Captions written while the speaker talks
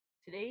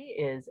Today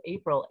is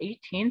April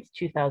 18th,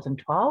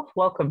 2012.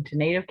 Welcome to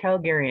Native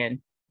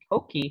Calgarian.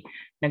 Hoki,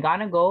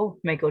 Naganago,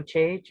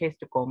 Mekoche,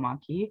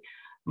 Chestakomaki.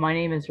 My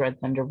name is Red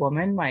Thunder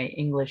Woman. My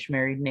English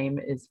married name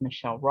is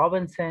Michelle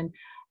Robinson.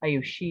 I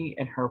use she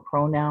and her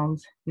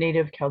pronouns.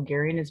 Native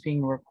Calgarian is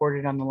being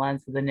recorded on the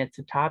lands of the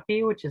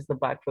Niitsitapi, which is the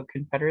Blackfoot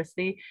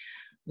Confederacy.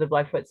 The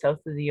Blackfoot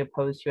south of the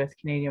opposed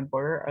US-Canadian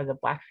border are the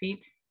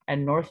Blackfeet,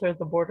 and north of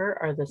the border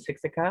are the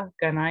Siksika,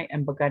 Gunai,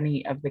 and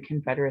Bagani of the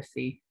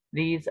Confederacy.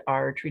 These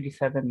are Treaty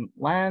 7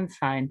 lands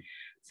signed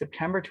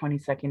September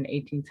 22nd,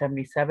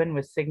 1877,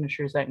 with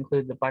signatures that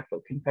include the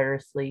Blackfoot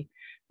Confederacy,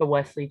 the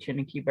Wesley,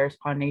 Chiniki,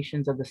 Bearspaw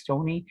Nations of the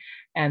Stoney,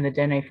 and the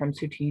Dene from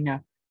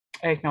Tsuut'ina.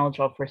 I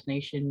acknowledge all First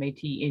Nation,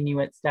 Métis,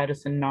 Inuit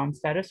status and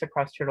non-status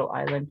across Turtle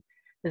Island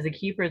as the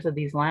keepers of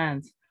these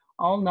lands.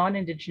 All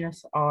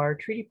non-Indigenous are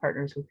treaty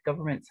partners with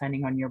government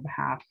signing on your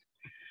behalf.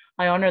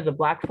 I honor the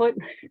Blackfoot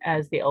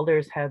as the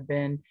elders have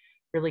been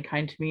really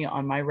kind to me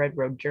on my Red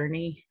Road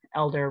journey.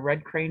 Elder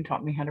Red Crane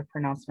taught me how to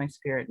pronounce my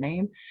spirit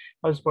name.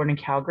 I was born in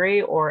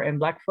Calgary, or in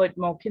Blackfoot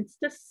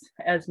Mokinstis,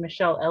 as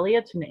Michelle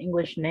Elliott, an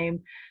English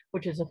name,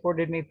 which has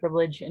afforded me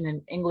privilege in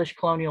an English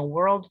colonial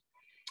world.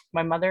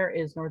 My mother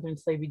is Northern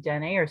Slavey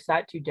Dene, or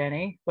Satu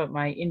Dene, but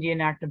my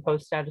Indian Act and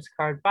Post status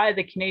card by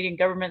the Canadian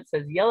government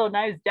says Yellow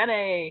Knives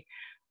Dene.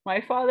 My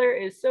father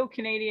is so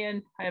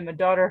Canadian. I am a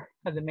daughter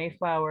of the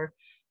Mayflower,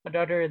 a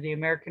daughter of the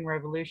American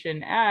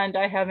Revolution, and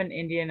I have an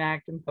Indian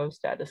Act and Post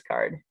status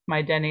card.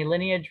 My Dene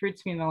lineage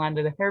roots me in the land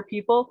of the Hare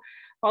people,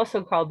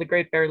 also called the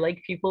Great Bear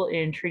Lake people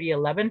in Treaty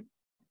 11.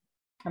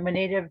 I'm a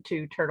native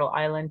to Turtle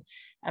Island,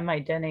 and my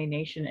Dene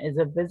nation is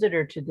a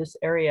visitor to this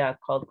area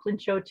called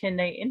Clincho Tine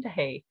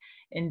Intahe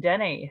in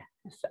Dene,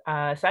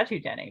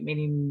 Satu Dene,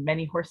 meaning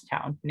many horse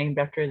town, named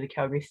after the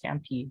Calgary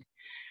Stampede.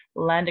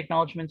 Land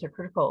acknowledgements are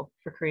critical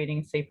for creating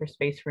a safer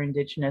space for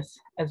Indigenous,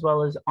 as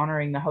well as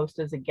honoring the host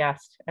as a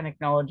guest and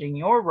acknowledging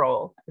your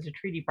role as a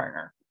treaty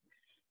partner.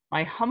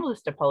 My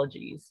humblest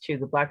apologies to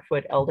the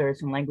Blackfoot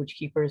elders and language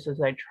keepers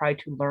as I try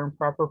to learn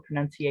proper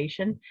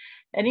pronunciation.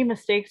 Any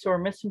mistakes or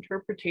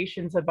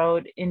misinterpretations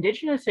about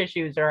Indigenous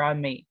issues are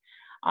on me.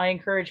 I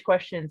encourage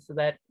questions so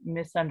that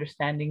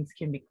misunderstandings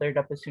can be cleared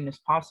up as soon as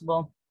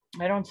possible.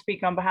 I don't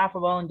speak on behalf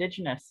of all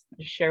Indigenous.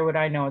 I share what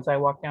I know as I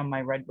walk down my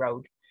red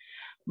road.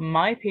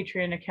 My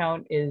Patreon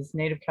account is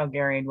Native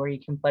Calgarian, where you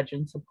can pledge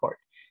and support.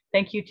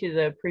 Thank you to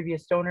the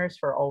previous donors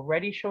for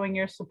already showing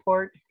your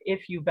support.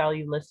 If you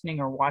value listening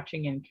or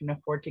watching and can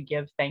afford to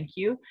give, thank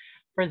you.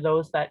 For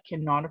those that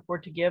cannot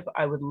afford to give,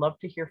 I would love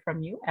to hear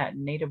from you at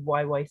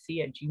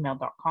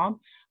nativeyyc@gmail.com,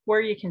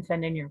 where you can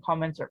send in your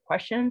comments or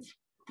questions.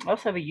 I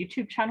also have a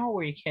YouTube channel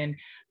where you can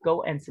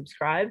go and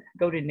subscribe.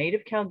 Go to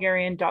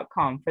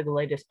nativecalgarian.com for the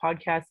latest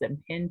podcasts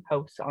and pinned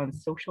posts on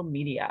social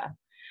media.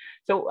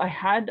 So I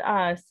had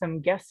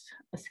some guests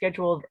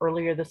scheduled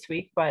earlier this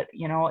week, but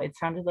it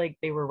sounded like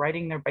they were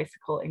riding their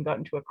bicycle and got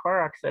into a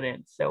car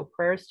accident. So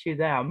prayers to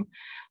them.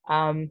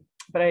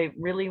 But I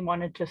really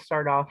wanted to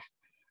start off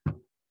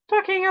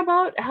talking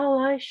about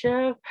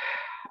allyship.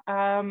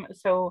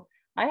 So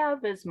I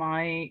have as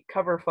my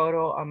cover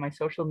photo on my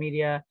social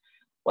media,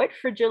 white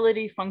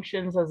fragility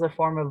functions as a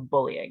form of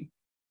bullying.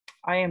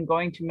 I am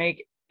going to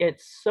make it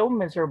so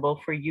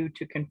miserable for you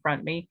to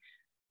confront me,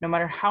 no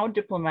matter how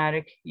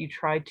diplomatic you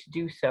try to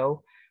do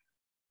so,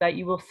 that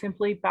you will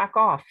simply back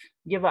off,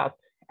 give up,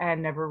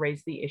 and never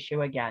raise the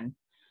issue again.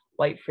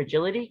 White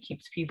fragility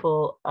keeps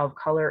people of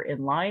color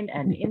in line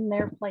and in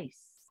their place.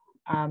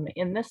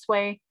 In this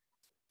way,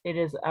 it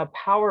is a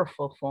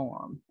powerful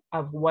form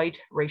of white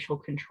racial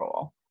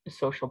control. The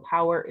social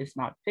power is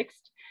not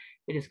fixed.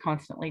 It is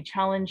constantly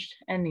challenged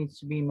and needs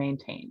to be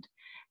maintained.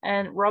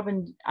 And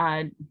Robin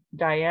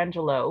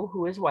DiAngelo,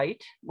 who is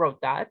white, wrote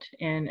that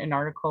in an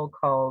article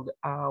called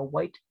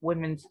White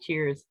Women's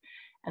Tears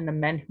and the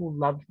Men Who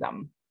Love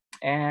Them.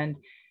 And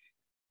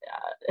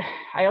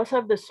I also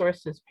have the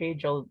sources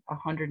page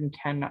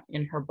 110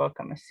 in her book.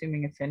 I'm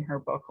assuming it's in her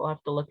book. I'll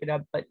have to look it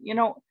up. But,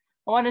 I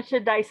wanted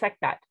to dissect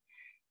that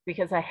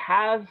because I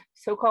have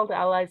so-called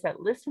allies that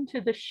listen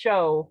to the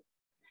show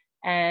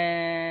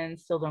and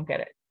still don't get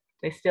it.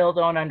 They still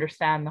don't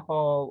understand the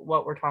whole,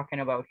 what we're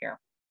talking about here.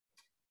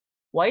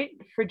 White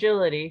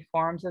fragility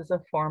functions as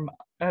a form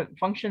of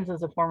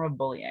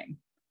bullying.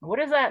 What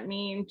does that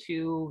mean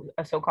to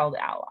a so-called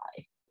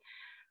ally?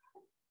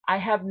 I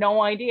have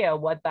no idea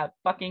what that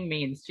fucking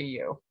means to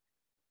you,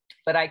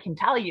 but I can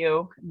tell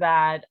you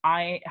that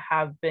I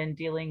have been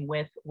dealing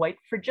with white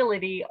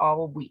fragility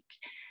all week,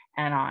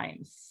 and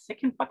I'm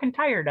sick and fucking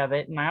tired of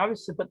it. And I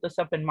obviously put this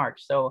up in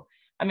March, so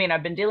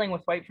I've been dealing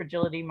with white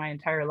fragility my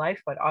entire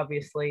life, but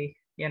obviously,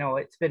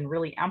 it's been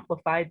really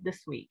amplified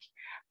this week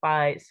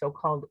by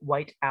so-called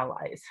white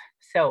allies.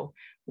 So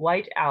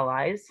white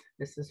allies,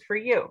 this is for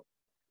you.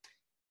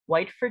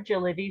 White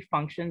fragility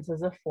functions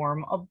as a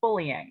form of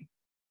bullying.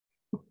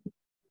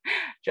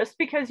 Just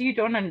because you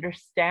don't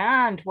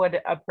understand what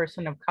a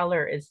person of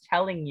color is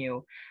telling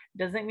you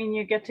doesn't mean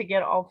you get to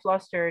get all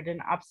flustered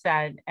and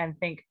upset and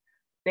think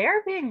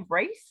they're being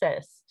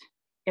racist.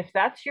 If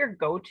that's your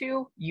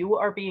go-to, you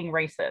are being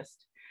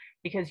racist.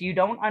 because you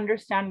don't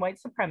understand white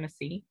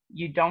supremacy,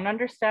 you don't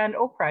understand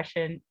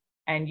oppression,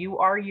 and you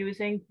are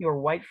using your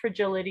white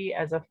fragility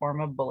as a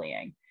form of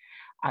bullying.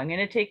 I'm going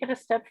to take it a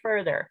step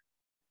further.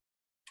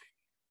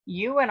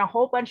 You and a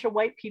whole bunch of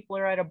white people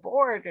are at a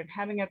board and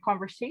having a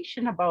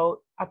conversation about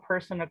a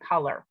person of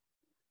color.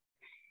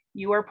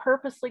 You are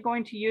purposely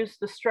going to use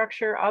the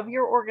structure of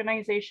your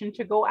organization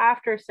to go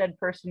after said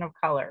person of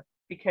color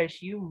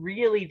because you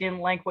really didn't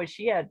like what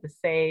she had to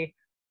say.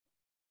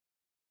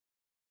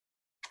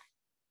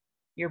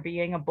 You're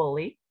being a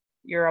bully,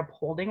 you're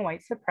upholding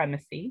white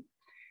supremacy,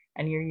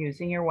 and you're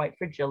using your white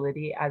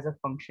fragility as a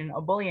function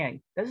of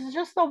bullying. This is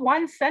just the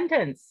one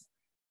sentence.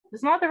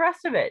 It's not the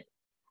rest of it.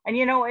 And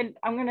and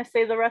I'm going to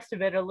say the rest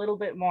of it a little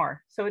bit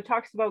more. So it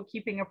talks about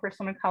keeping a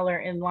person of color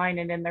in line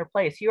and in their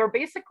place. You are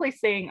basically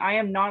saying, I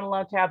am not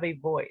allowed to have a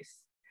voice.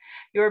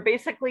 You are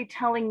basically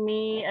telling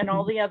me and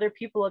all the other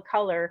people of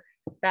color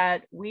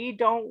that we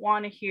don't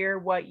want to hear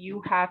what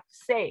you have to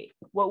say.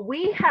 What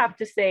we have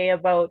to say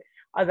about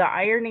the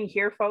irony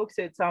here, folks,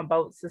 it's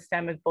about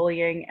systemic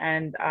bullying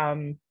and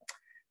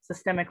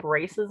systemic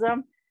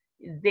racism.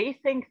 They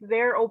think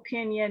their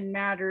opinion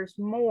matters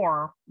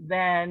more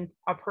than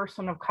a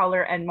person of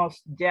color, and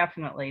most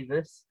definitely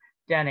this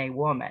Dene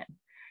woman.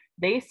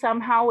 They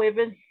somehow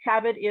even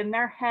have it in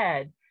their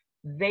head.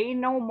 They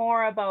know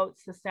more about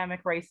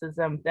systemic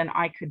racism than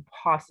I could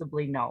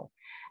possibly know.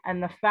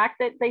 And the fact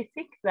that they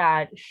think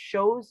that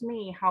shows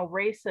me how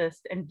racist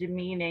and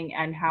demeaning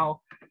and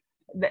how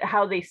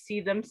they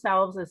see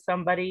themselves as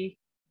somebody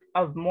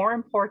of more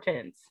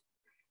importance,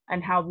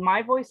 and how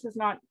my voice is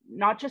not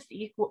just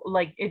equal,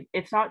 like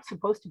it's not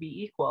supposed to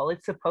be equal,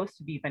 it's supposed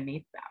to be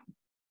beneath them.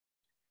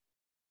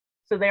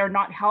 So they are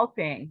not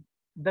helping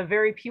the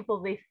very people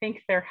they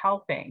think they're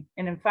helping.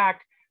 And in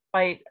fact,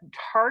 by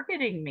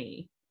targeting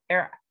me,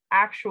 they're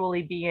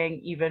actually being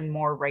even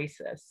more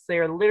racist.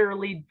 They're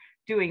literally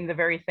doing the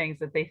very things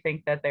that they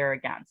think that they're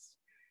against.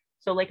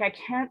 So like, I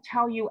can't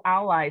tell you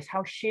allies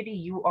how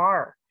shitty you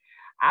are.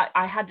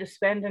 I had to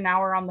spend an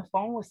hour on the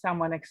phone with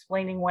someone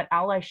explaining what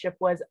allyship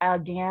was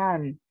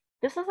again.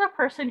 This is a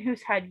person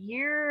who's had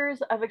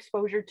years of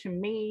exposure to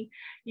me,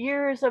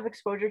 years of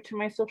exposure to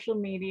my social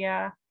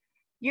media,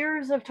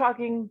 years of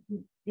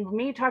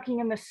me talking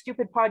in this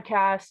stupid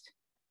podcast,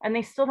 and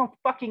they still don't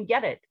fucking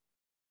get it.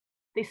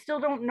 They still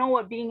don't know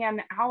what being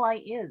an ally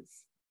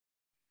is.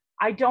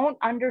 I don't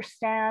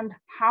understand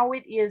how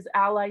it is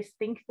allies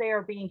think they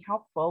are being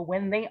helpful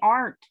when they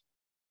aren't.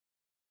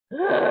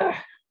 Ugh.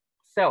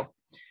 So,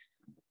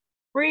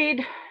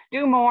 read,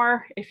 do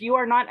more. If you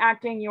are not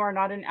acting, you are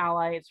not an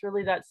ally. It's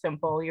really that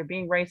simple. You're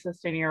being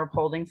racist and you're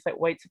upholding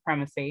white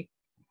supremacy.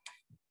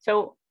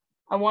 So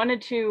I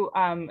wanted to,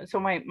 so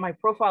my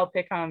profile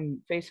pic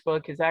on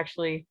Facebook is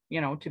actually,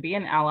 to be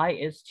an ally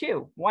is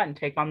 2. 1,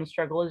 take on the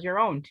struggle as your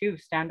own. 2,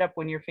 stand up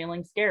when you're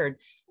feeling scared.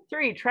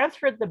 3,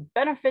 transfer the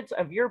benefits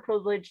of your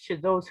privilege to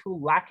those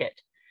who lack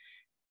it.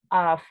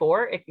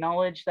 4,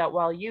 acknowledge that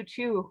while you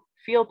too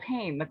feel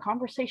pain, the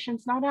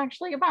conversation's not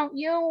actually about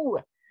you.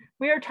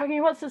 We are talking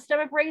about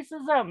systemic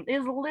racism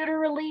is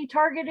literally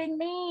targeting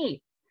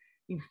me.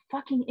 You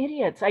fucking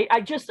idiots.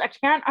 I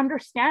can't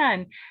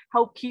understand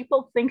how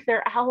people think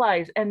they're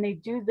allies and they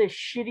do this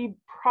shitty,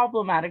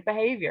 problematic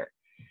behavior.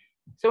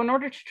 So in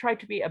order to try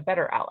to be a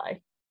better ally,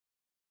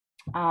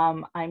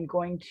 I'm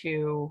going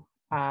to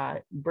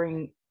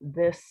bring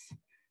this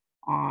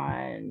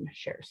on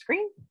share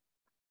screen.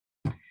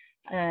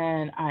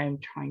 And I'm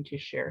trying to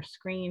share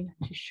screen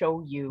to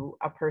show you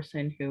a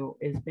person who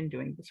has been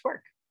doing this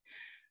work.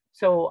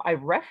 So I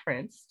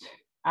referenced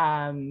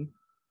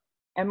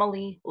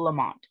Amélie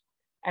Lamont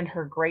and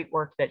her great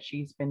work that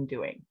she's been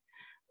doing.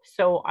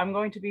 So I'm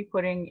going to be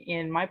putting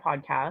in my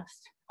podcast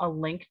a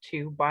link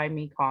to Buy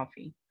Me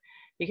Coffee,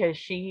 because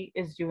she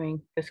is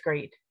doing this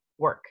great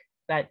work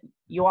that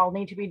you all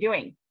need to be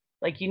doing.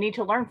 Like, you need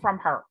to learn from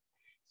her.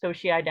 So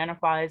she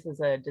identifies as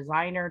a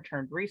designer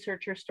turned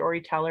researcher,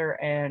 storyteller,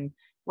 and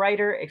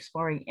writer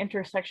exploring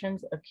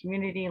intersections of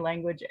community,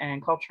 language,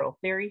 and cultural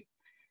theory.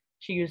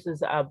 She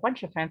uses a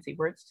bunch of fancy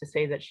words to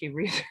say that she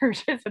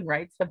researches and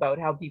writes about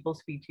how people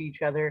speak to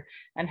each other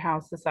and how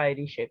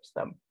society shapes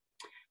them.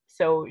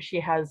 So she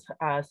has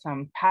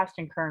some past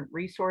and current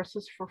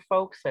resources for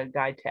folks, a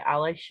guide to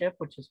allyship,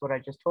 which is what I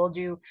just told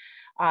you,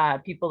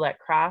 people that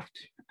craft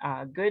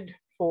good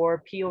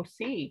for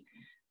POC,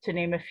 to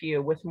name a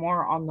few, with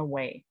more on the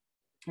way.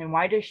 And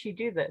why does she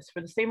do this? For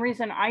the same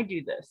reason I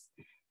do this.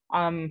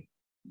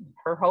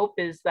 Her hope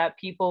is that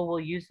people will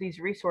use these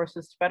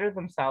resources to better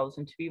themselves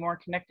and to be more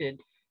connected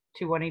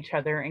to one each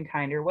other in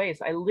kinder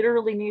ways. I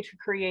literally need to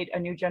create a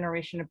new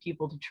generation of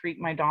people to treat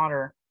my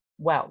daughter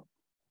well.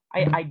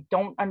 I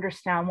don't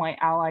understand why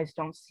allies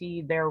don't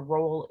see their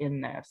role in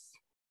this.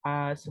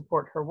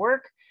 Support her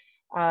work.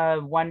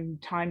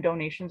 One-time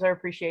donations are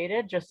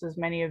appreciated, just as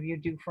many of you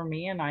do for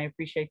me, and I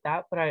appreciate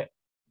that. But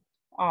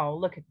oh,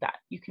 look at that.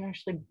 You can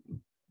actually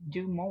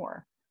do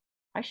more.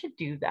 I should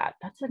do that.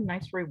 That's a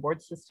nice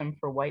reward system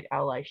for white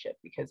allyship,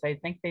 because I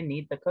think they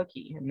need the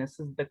cookie, and this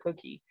is the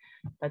cookie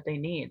that they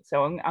need.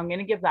 So I'm going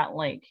to give that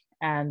link.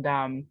 And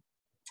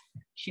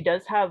she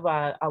does have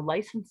a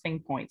licensing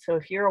point. So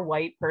if you're a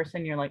white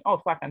person, you're like, oh,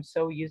 fuck, I'm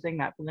so using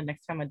that for the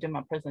next time I do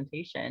my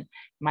presentation,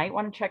 might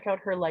want to check out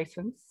her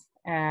license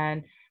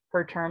and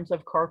her terms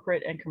of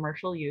corporate and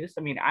commercial use.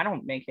 I mean, I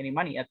don't make any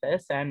money at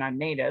this and I'm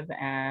Native.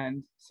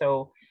 And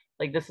so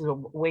like, this is a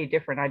way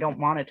different. I don't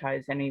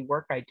monetize any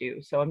work I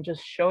do. So I'm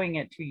just showing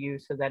it to you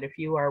so that if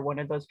you are one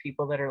of those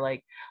people that are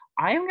like,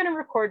 I am going to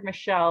record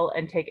Michelle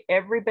and take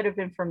every bit of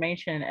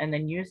information and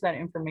then use that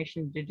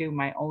information to do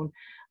my own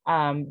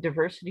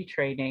diversity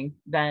training,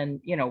 then,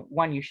 you know,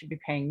 one, you should be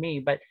paying me,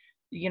 but,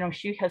 you know,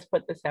 she has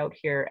put this out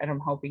here and I'm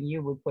hoping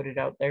you would put it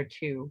out there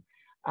too.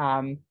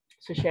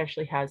 So she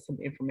actually has some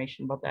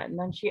information about that. And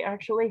then she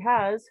actually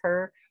has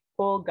her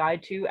whole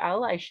guide to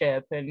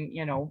allyship. And,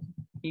 you know,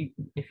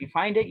 if you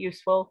find it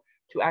useful,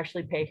 to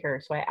actually pay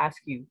her. So I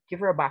ask you, give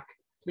her a buck,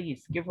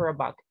 please give her a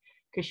buck,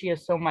 because she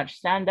has so much.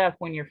 Stand up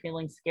when you're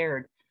feeling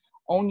scared.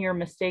 Own your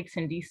mistakes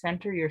and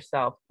decenter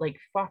yourself. Like,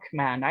 fuck,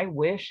 man, I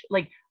wish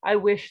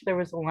there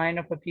was a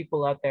lineup of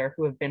people out there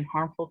who have been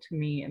harmful to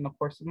me in the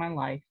course of my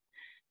life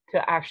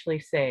to actually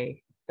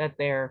say that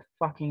they're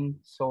fucking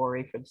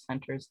sorry for the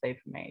centers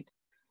they've made,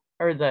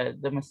 or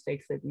the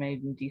mistakes they've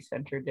made and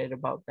decentered it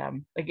about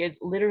them. Like, it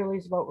literally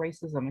is about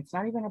racism. It's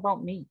not even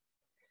about me.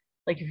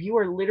 Like, if you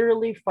are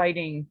literally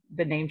fighting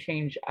the name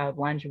change of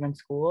Langevin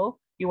School,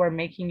 you are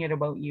making it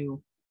about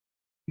you.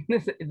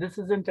 This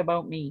isn't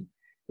about me.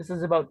 This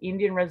is about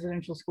Indian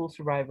residential school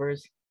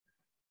survivors.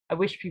 I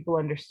wish people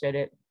understood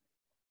it.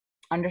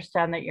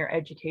 Understand that your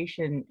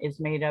education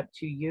is made up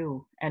to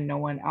you and no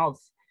one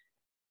else.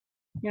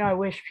 You know, I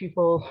wish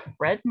people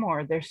read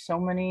more. There's so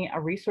many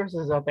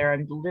resources out there.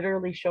 I'm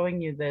literally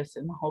showing you this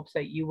in the hopes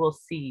that you will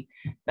see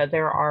that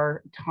there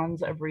are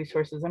tons of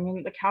resources. I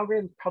mean, the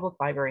Calgary Public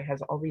Library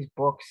has all these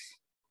books.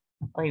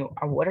 Like,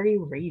 what are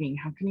you reading?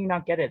 How can you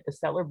not get it? The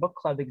Settler Book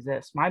Club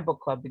exists. My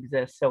book club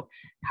exists. So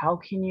how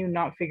can you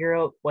not figure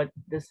out what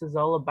this is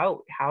all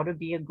about? How to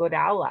be a good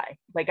ally?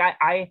 Like,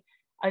 I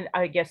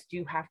guess, do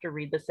you have to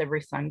read this every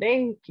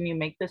Sunday? Can you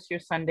make this your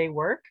Sunday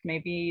work?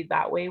 Maybe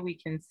that way we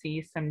can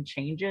see some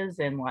changes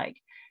in, like,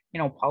 you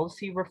know,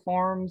 policy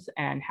reforms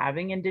and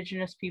having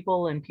Indigenous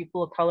people and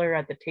people of color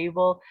at the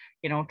table,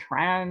 you know,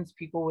 trans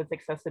people with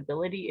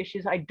accessibility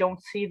issues. I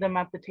don't see them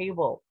at the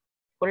table.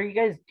 What are you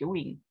guys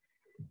doing?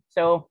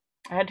 So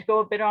I had to go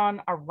a bit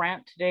on a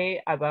rant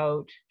today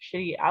about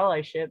shitty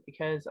allyship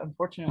because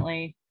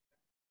unfortunately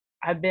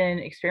I've been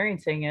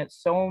experiencing it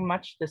so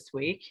much this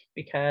week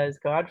because,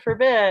 God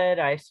forbid,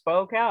 I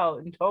spoke out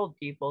and told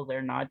people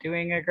they're not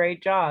doing a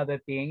great job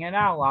at being an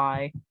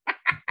ally.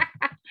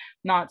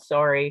 Not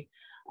sorry.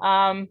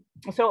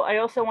 So I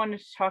also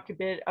wanted to talk a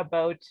bit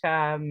about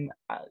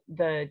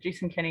the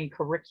Jason Kenney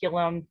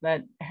curriculum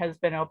that has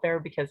been out there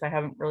because I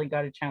haven't really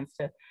got a chance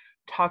to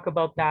talk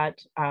about that.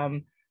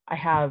 I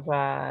have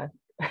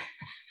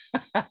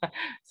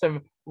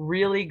some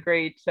really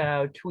great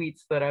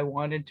tweets that I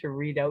wanted to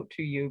read out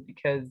to you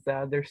because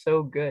they're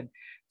so good.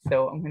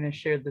 So I'm going to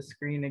share the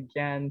screen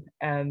again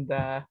and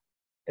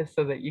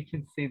so that you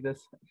can see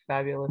this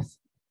fabulous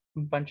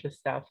bunch of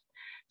stuff.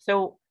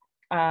 So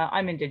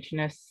I'm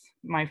Indigenous.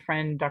 My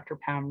friend Dr.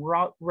 Pam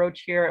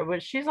Roach here,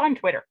 she's on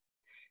Twitter.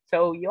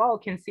 So you all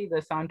can see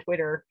this on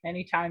Twitter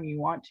anytime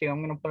you want to.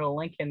 I'm going to put a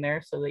link in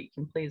there so that you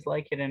can please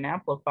like it and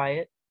amplify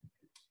it.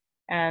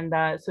 And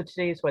so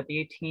today is what,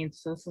 the 18th.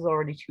 So this is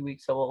already 2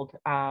 weeks old.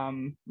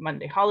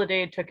 Monday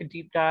holiday, took a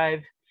deep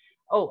dive.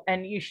 Oh,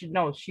 and you should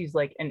know she's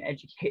like an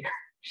educator.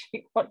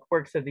 She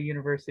works at the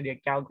University of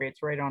Calgary.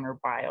 It's right on her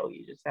bio.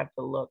 You just have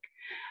to look.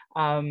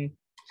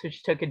 So she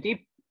took a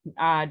deep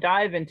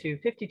dive into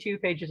 52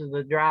 pages of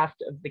the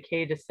draft of the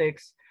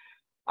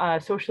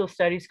K-6 social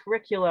studies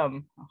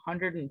curriculum,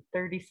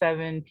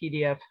 137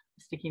 PDF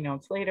sticky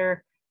notes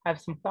later.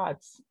 Have some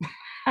thoughts.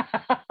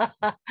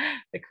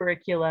 The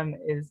curriculum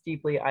is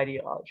deeply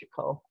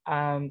ideological.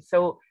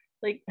 So,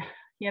 like,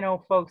 you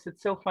know, folks,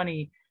 it's so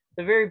funny.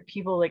 The very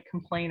people that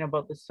complain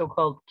about the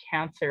so-called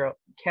cancel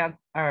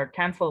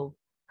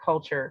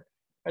culture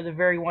are the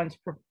very ones,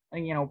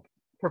 you know,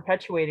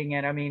 perpetuating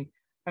it. I mean,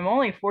 I'm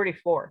only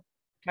 44.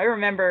 I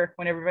remember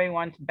when everybody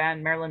wanted to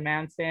ban Marilyn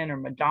Manson or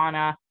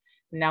Madonna.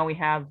 Now we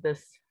have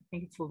this, I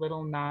think it's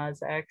Little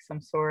Nas X.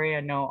 I'm sorry. I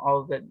know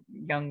all the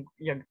young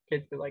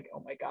kids are like,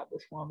 oh my God,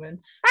 this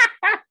woman.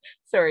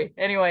 Sorry.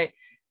 Anyway,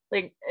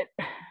 like,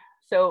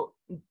 so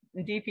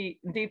deeply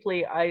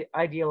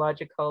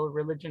ideological,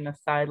 religion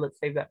aside, let's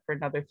save that for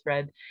another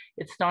thread.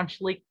 It's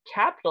staunchly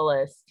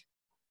capitalist.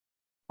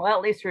 Well,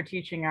 at least we're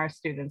teaching our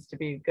students to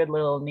be good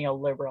little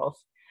neoliberals.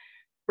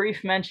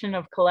 Brief mention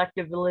of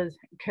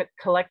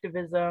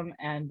collectivism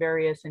and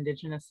various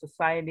Indigenous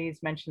societies,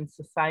 mentions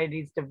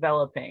societies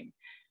developing,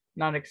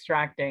 not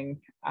extracting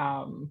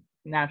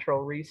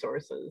natural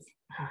resources.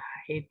 I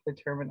hate the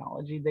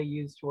terminology they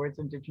use towards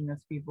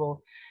Indigenous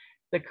people.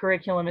 The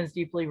curriculum is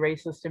deeply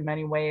racist in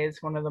many ways.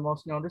 One of the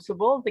most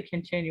noticeable, the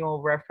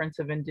continual reference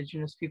of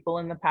Indigenous people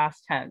in the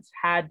past tense,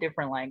 had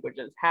different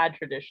languages, had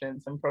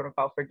traditions and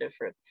protocol for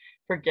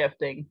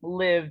gifting,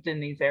 lived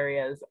in these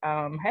areas.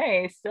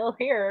 Hey, still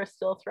here,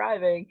 still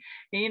thriving.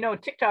 And, you know,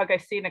 TikTok,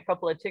 I've seen a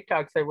couple of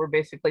TikToks that were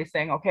basically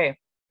saying, okay,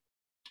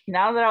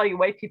 now that all you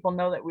white people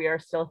know that we are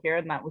still here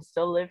and that we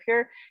still live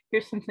here,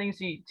 here's some things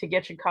to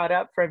get you caught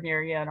up from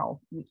your,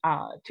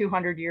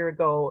 200-year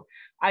ago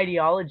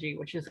ideology,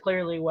 which is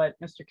clearly what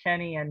Mr.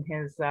 Kenny and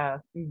his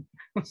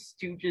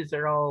stooges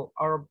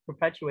are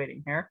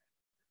perpetuating here.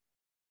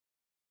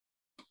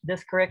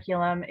 This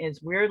curriculum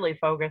is weirdly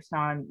focused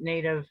on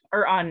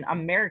on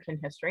American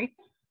history,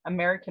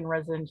 American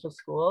residential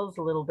schools,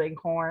 Little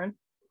Bighorn.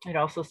 It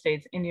also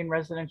states Indian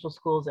residential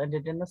schools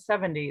ended in the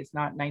 70s,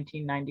 not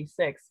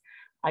 1996.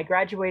 I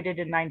graduated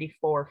in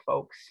 94,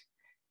 folks.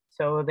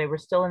 So they were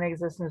still in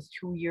existence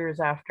 2 years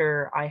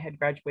after I had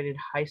graduated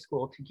high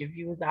school, to give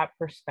you that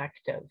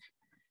perspective.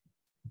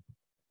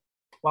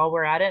 While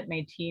we're at it,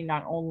 Métis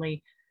not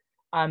only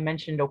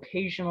mentioned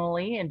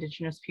occasionally,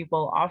 Indigenous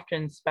people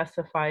often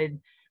specified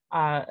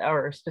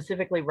or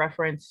specifically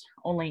referenced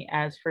only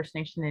as First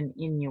Nation and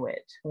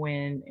Inuit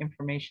when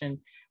information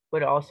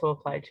would also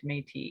apply to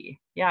Métis.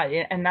 Yeah,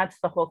 and that's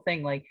the whole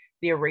thing. Like,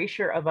 the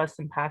erasure of us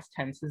in past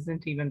tense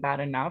isn't even bad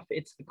enough.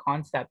 It's the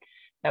concept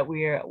that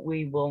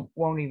we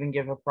won't even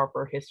give a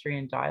proper history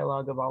and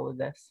dialogue of all of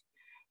this.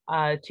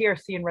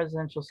 TRC in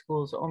residential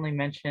schools only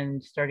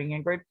mentioned starting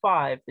in grade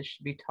 5. This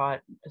should be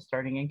taught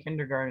starting in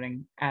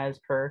kindergarten, as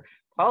per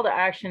call to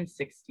action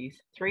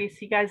 63.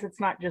 See, guys, it's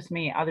not just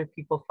me. Other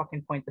people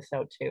fucking point this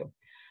out too.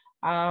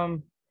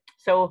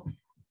 So,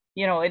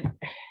 you know,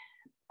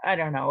 I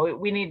don't know.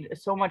 We need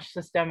so much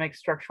systemic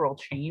structural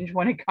change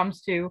when it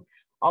comes to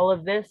all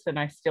of this. And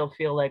I still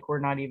feel like we're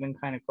not even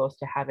kind of close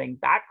to having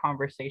that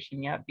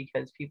conversation yet,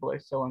 because people are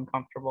still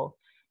uncomfortable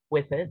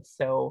with it.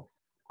 So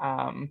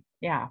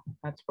yeah,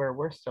 that's where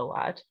we're still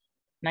at.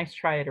 Nice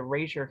try at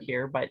erasure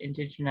here, but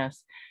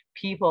Indigenous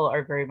people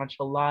are very much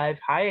alive.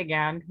 Hi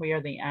again. We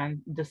are the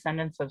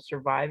descendants of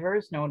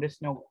survivors.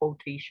 Notice no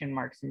quotation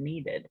marks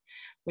needed.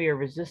 We are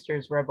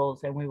resistors,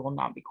 rebels, and we will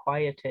not be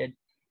quieted.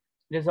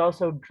 It is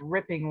also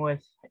dripping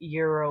with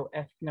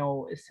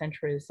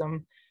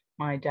Euro-ethnocentrism.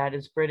 My dad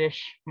is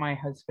British. My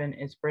husband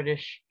is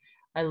British.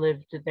 I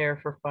lived there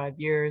for 5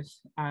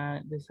 years.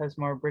 This has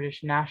more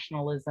British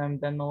nationalism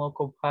than the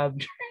local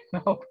pub.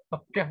 But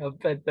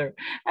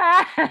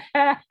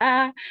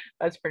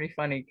that's pretty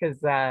funny,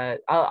 because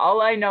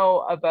all I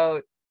know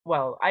about,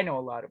 well, I know a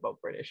lot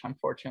about British,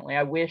 unfortunately.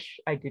 I wish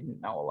I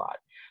didn't know a lot,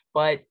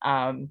 but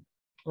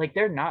like,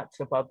 they're nuts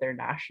about their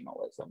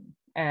nationalism,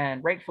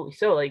 and rightfully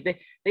so. Like,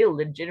 they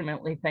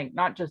legitimately think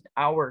not just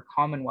our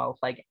Commonwealth,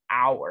 like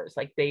ours,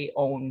 like they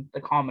own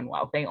the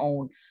Commonwealth, they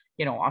own,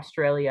 you know,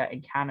 Australia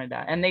and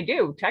Canada, and they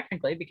do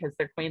technically, because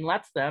their queen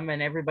lets them,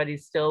 and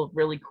everybody's still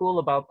really cool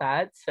about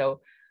that.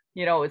 So,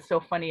 you know, it's so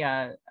funny.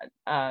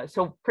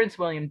 So Prince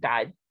William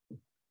died,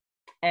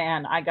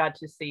 and I got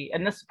to see,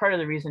 and this is part of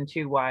the reason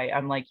too why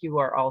I'm like, you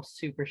are all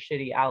super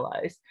shitty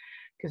allies,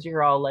 because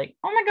you're all like,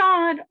 oh my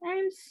God,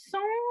 I'm so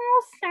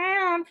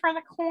sad for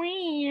the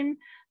queen.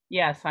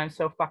 Yes, I'm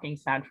so fucking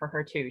sad for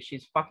her too.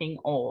 She's fucking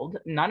old.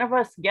 None of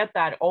us get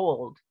that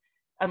old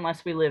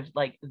unless we live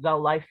like the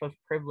life of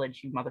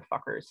privilege, you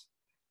motherfuckers.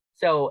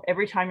 So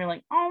every time you're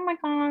like, oh my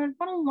God,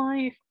 what a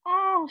life.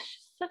 Oh,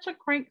 she's such a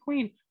great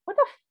queen. What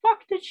the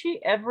fuck did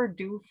she ever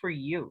do for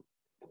you?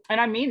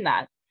 And I mean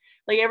that.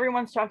 Like,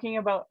 everyone's talking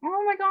about,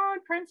 oh my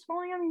God, Prince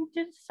William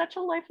did such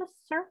a life of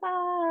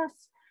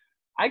service.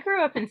 I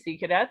grew up in Sea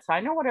Cadets.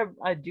 I know what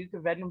a Duke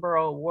of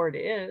Edinburgh award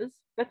is.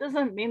 That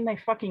doesn't mean they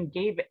fucking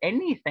gave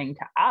anything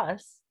to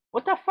us.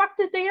 What the fuck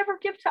did they ever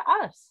give to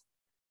us?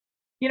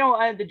 You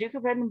know, the Duke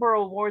of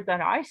Edinburgh award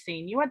that I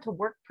seen, you had to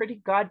work pretty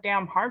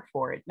goddamn hard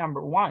for it,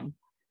 number one.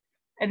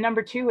 And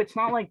number two, it's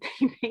not like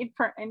they paid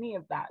for any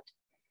of that.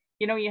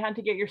 You know, you had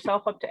to get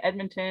yourself up to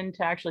Edmonton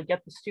to actually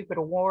get the stupid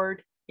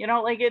award. You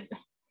know, like it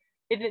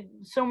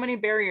so many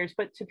barriers.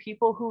 But to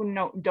people who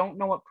don't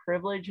know what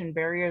privilege and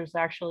barriers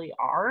actually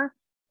are,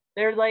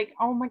 they're like,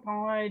 oh my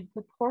God,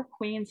 the poor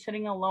queen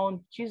sitting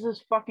alone.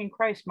 Jesus fucking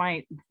Christ.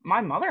 My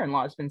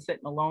mother-in-law has been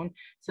sitting alone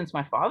since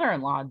my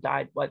father-in-law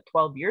died,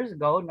 12 years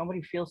ago.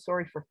 Nobody feels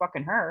sorry for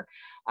fucking her.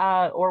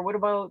 Or what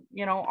about,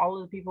 you know, all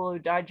of the people who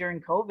died during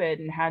COVID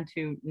and had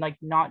to like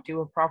not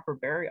do a proper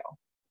burial?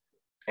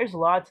 There's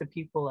lots of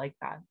people like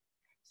that.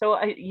 So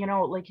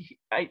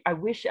I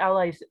wish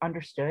allies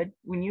understood,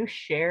 when you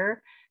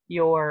share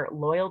your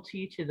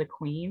loyalty to the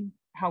queen,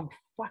 how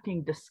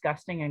fucking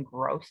disgusting and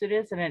gross it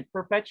is. And it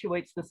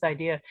perpetuates this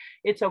idea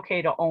it's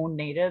okay to own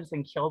natives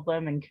and kill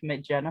them and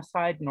commit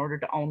genocide in order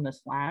to own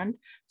this land.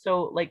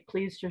 So like,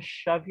 please just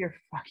shove your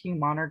fucking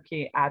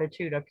monarchy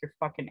attitude up your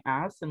fucking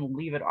ass and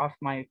leave it off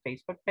my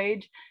Facebook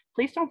page.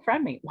 Please don't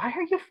friend me. Why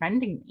are you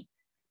friending me?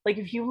 Like,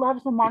 if you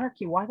love the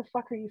monarchy, why the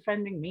fuck are you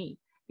friending me?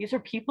 These are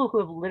people who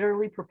have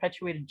literally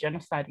perpetuated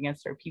genocide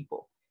against our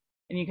people.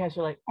 And you guys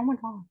are like, oh my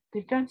God,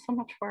 they've done so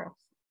much for us.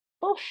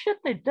 Bullshit,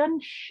 they've done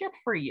shit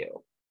for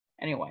you.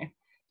 Anyway,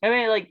 I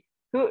mean, like,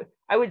 who,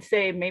 I would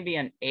say maybe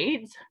an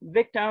AIDS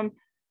victim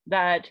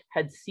that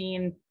had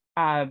seen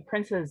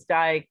Princess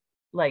Di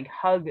like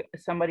hug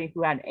somebody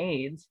who had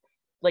AIDS.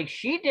 Like,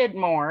 she did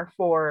more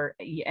for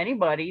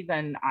anybody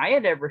than I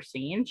had ever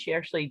seen. She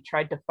actually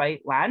tried to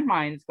fight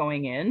landmines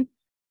going in.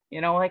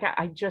 You know, like,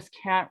 I just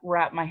can't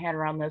wrap my head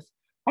around this.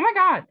 Oh my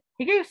God,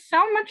 he gave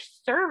so much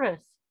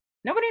service.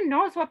 Nobody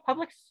knows what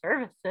public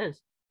service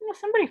is. You know,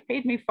 somebody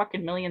paid me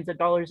fucking millions of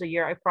dollars a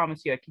year. I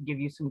promise you I could give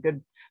you some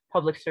good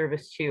public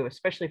service too,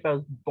 especially if I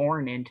was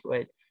born into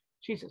it.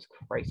 Jesus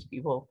Christ,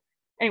 people.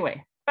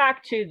 Anyway,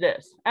 back to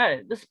this.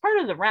 This is part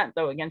of the rant,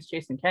 though, against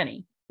Jason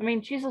Kenney. I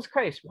mean, Jesus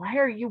Christ, why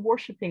are you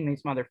worshiping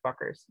these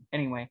motherfuckers?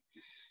 Anyway,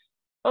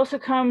 also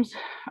comes,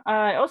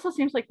 it also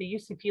seems like the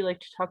UCP like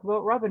to talk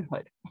about Robin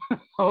Hood.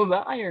 Oh, the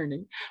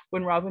irony,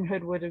 when Robin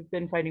Hood would have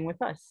been fighting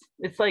with us.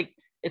 It's like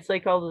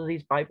all of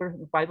these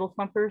Bible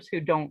thumpers who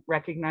don't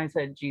recognize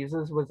that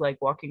Jesus was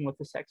like walking with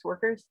the sex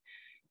workers.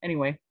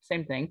 Anyway,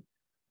 same thing.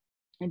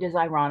 It is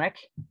ironic.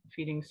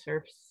 Feeding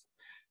serfs.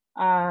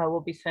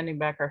 We'll be sending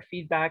back our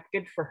feedback.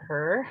 Good for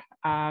her.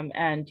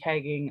 And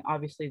tagging,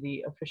 obviously,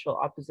 the official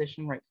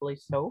opposition, rightfully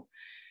so.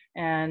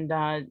 And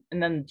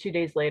then 2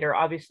 days later,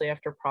 obviously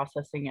after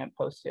processing it,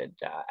 posted,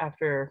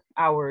 after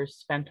hours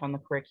spent on the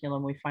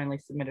curriculum, we finally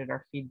submitted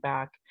our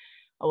feedback.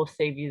 I will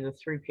save you the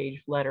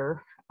 3-page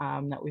letter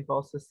that we've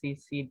also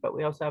CC'd, but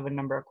we also have a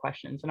number of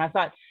questions. And I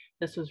thought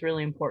this was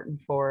really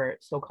important for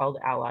so-called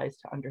allies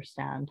to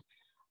understand,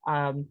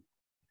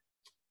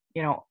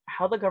 you know,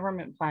 how the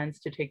government plans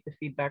to take the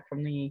feedback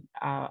from the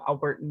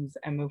Albertans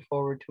and move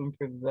forward to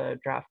improve the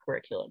draft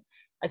curriculum.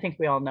 I think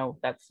we all know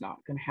that's not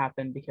going to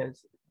happen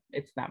because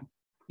it's them,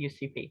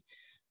 UCP.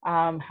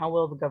 How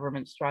will the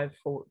government strive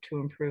to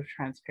improve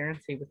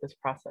transparency with this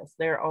process?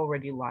 They're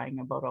already lying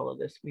about all of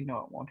this. We know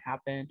it won't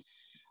happen.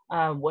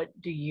 What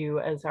do you,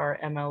 as our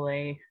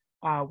MLA,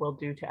 will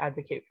do to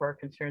advocate for our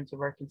concerns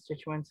of our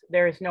constituents?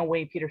 There is no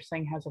way Peter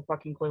Singh has a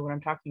fucking clue what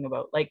I'm talking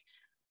about. Like,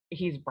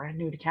 he's brand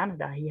new to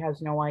Canada. He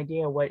has no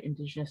idea what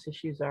Indigenous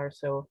issues are.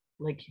 So,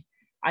 like,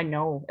 I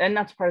know, and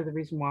that's part of the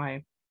reason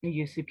why the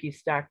UCP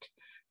stacked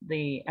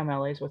the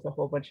MLAs with a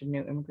whole bunch of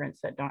new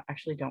immigrants that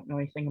don't know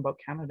anything about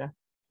Canada.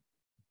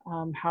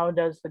 How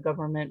does the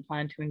government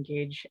plan to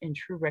engage in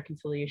true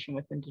reconciliation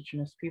with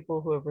Indigenous people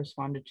who have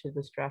responded to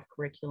this draft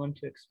curriculum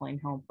to explain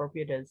how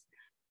appropriate it is?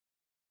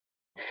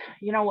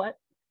 You know what?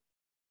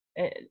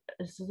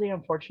 This is the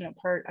unfortunate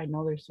part. I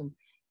know there's some,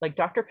 like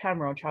Dr.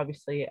 Pam Roach,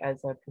 obviously,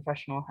 as a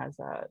professional, has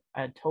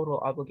a total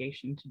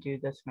obligation to do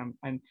this. And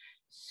I'm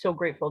so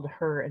grateful to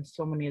her and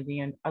so many of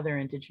the other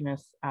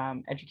Indigenous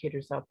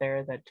educators out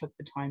there that took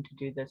the time to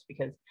do this,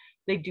 because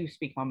they do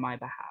speak on my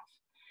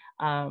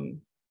behalf.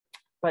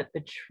 But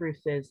the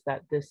truth is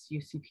that this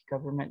UCP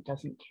government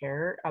doesn't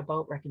care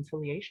about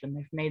reconciliation.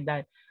 They've made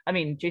that, I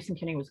mean, Jason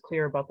Kenney was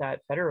clear about that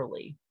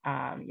federally.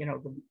 You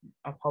know, the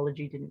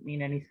apology didn't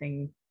mean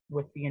anything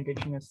with the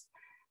Indigenous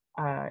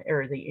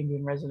or the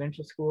Indian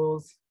residential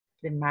schools.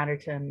 Didn't matter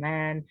to them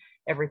then.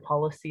 Every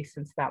policy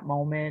since that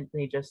moment,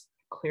 they just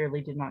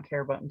clearly did not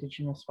care about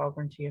Indigenous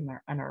sovereignty and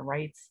our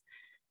rights.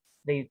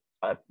 They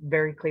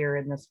very clear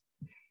in this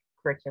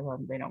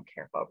curriculum, they don't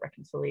care about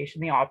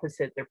reconciliation. The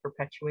opposite, they're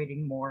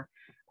perpetuating more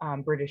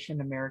British and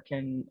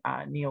American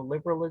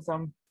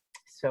neoliberalism.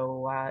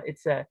 So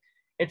it's a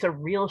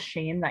real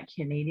shame that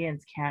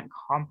Canadians can't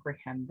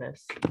comprehend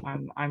this.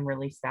 I'm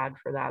really sad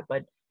for that,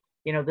 but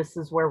you know, this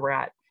is where we're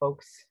at,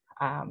 folks.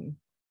 That's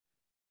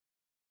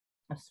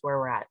where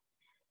we're at.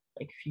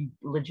 Like, if you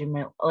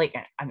legitimate, like,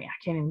 I mean, I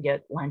can't even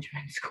get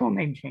Langeman's school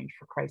name changed,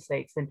 for Christ's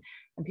sakes, and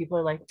people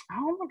are like,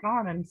 oh my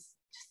God, I'm just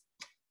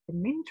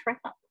didn't mean to write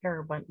that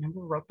letter, but never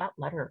wrote that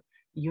letter.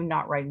 You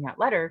not writing that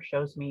letter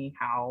shows me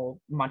how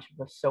much of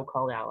a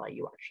so-called ally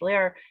you actually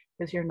are,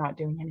 because you're not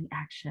doing any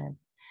action.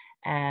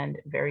 And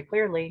very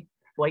clearly,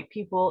 white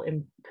people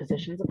in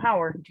positions of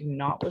power do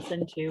not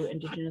listen to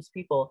Indigenous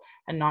people,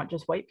 and not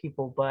just white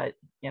people, but,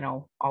 you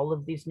know, all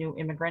of these new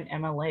immigrant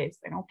MLAs.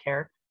 They don't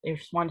care. They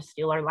just want to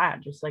steal our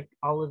land, just like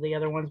all of the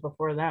other ones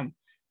before them.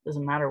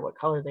 Doesn't matter what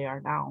color they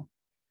are now.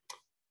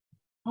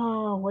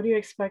 Oh, what do you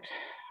expect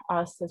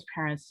us as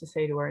parents to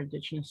say to our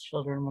Indigenous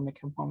children when they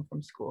come home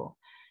from school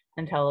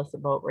and tell us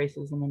about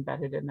racism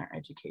embedded in their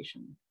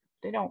education?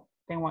 They don't.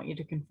 They want you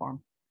to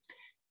conform.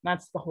 And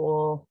that's the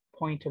whole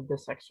point of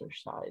this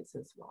exercise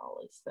as well,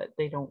 is that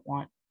they don't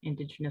want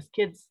Indigenous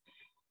kids.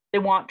 They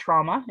want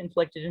trauma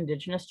inflicted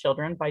Indigenous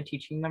children by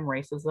teaching them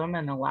racism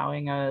and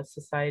allowing a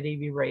society to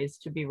be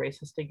raised to be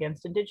racist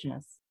against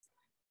Indigenous.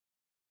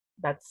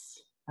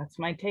 That's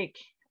my take.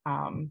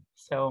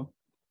 So,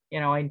 you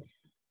know,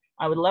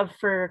 I would love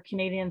for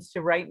Canadians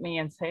to write me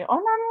and say, oh,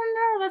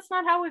 no, that's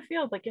not how we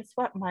feel. But guess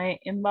what? My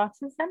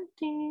inbox is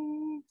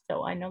empty.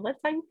 So I know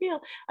that's how you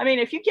feel. I mean,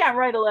 if you can't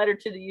write a letter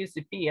to the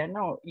UCP, I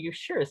know you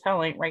sure as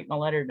hell ain't writing a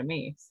letter to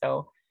me.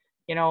 So,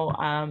 you know,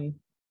 I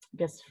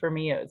guess for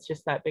me, it's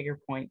just that bigger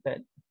point that,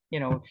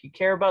 you know, if you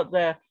care about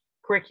the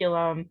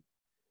curriculum,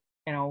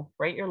 you know,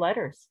 write your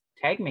letters.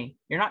 Tag me.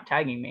 You're not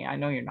tagging me. I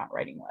know you're not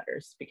writing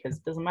letters, because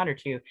it doesn't matter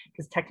to you,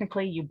 because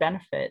technically you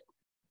benefit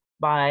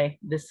by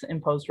this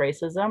imposed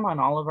racism on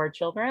all of our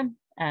children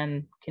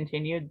and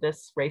continued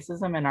this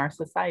racism in our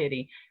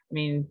society. I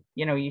mean,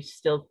 you know, you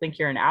still think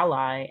you're an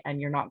ally and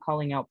you're not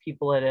calling out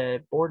people at a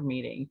board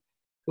meeting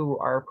who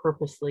are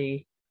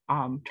purposely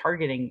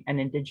targeting an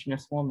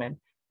Indigenous woman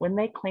when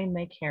they claim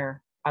they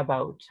care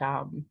about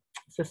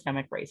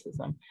systemic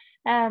racism.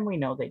 And we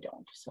know they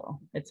don't, so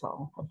it's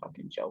all a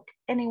fucking joke.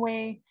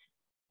 Anyway.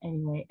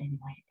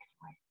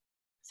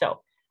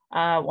 So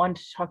wanted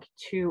to talk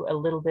to you a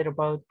little bit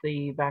about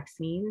the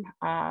vaccine.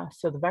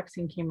 So the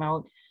vaccine came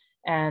out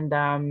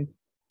and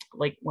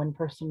like one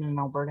person in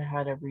Alberta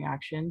had a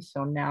reaction.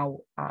 So now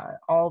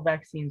all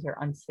vaccines are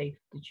unsafe.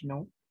 Did you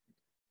know?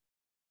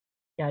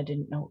 Yeah, I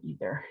didn't know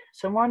either.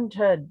 So I wanted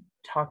to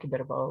talk a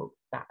bit about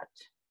that.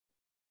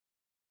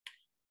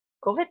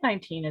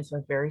 COVID-19 is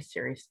a very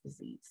serious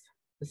disease.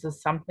 This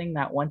is something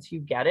that once you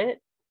get it,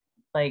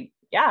 like,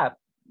 yeah,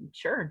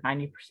 sure,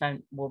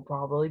 90% will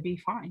probably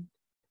be fine.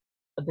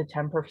 But the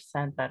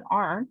 10% that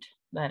aren't,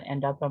 that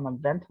end up on the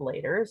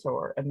ventilators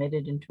or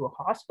admitted into a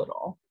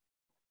hospital,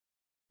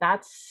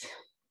 that's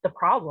the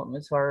problem.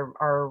 Is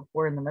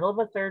we're in the middle of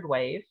a third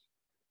wave.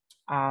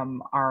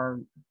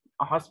 Our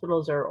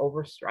hospitals are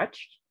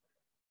overstretched.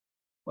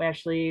 We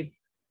actually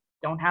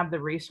don't have the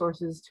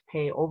resources to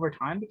pay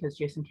overtime because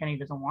Jason Kenney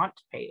doesn't want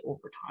to pay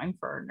overtime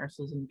for our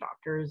nurses and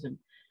doctors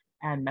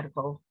and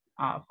medical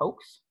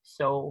folks.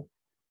 So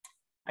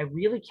I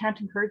really can't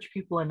encourage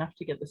people enough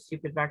to get the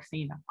stupid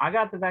vaccine. I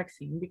got the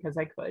vaccine because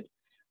I could.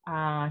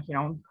 You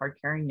know, I'm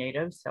card-carrying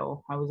Native,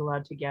 so I was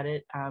allowed to get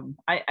it.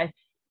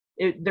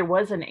 There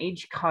was an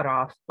age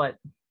cutoff, but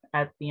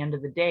at the end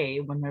of the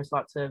day, when there's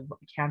lots of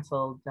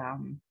canceled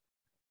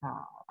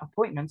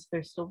appointments,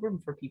 there's still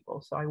room for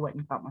people. So I went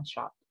and got my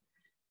shot.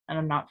 And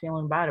I'm not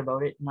feeling bad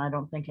about it. And I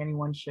don't think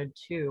anyone should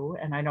too.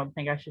 And I don't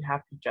think I should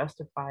have to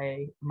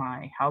justify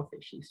my health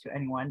issues to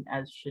anyone,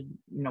 as should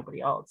nobody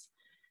else.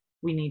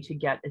 We need to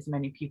get as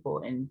many people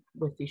in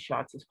with these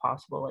shots as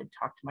possible. I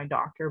talked to my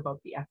doctor about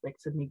the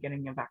ethics of me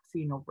getting a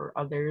vaccine over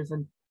others.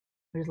 And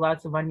there's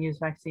lots of unused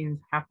vaccines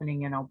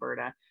happening in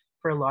Alberta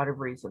for a lot of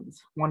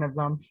reasons. One of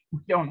them, we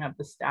don't have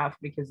the staff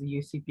because the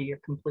UCP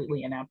are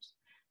completely inept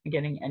in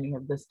getting any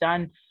of this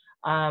done.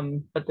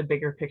 But the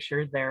bigger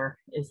picture there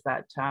is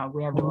that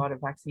we have a lot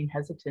of vaccine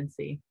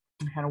hesitancy.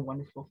 I had a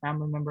wonderful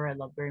family member I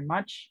love very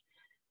much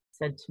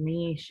said to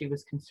me she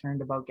was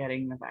concerned about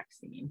getting the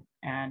vaccine.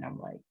 And I'm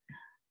like,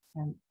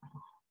 and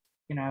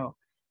you know,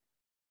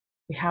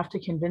 we have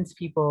to convince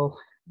people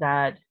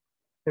that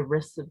the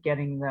risks of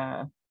getting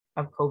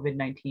of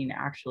COVID-19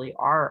 actually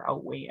are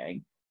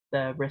outweighing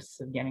the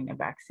risks of getting a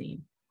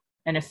vaccine.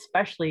 And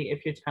especially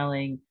if you're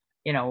telling,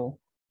 you know,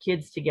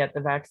 kids to get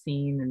the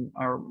vaccine and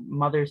or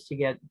mothers to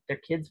get their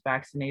kids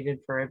vaccinated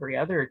for every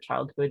other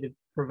childhood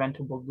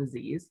preventable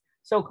disease,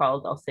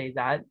 so-called, I'll say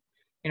that.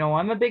 You know,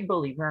 I'm a big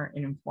believer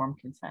in informed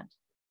consent.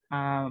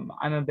 I'm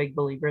a big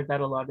believer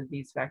that a lot of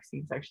these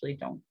vaccines actually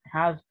don't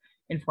have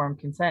informed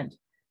consent,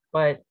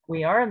 but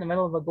we are in the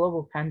middle of a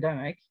global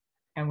pandemic,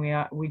 and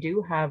we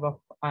do have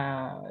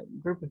a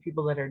group of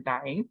people that are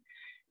dying,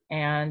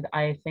 and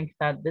I think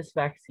that this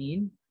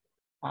vaccine,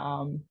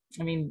 I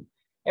mean,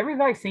 every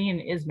vaccine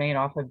is made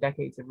off of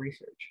decades of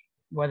research.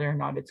 Whether or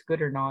not it's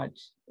good or not,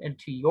 and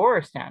to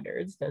your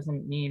standards,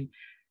 doesn't mean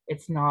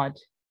it's not,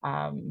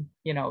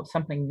 you know,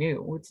 something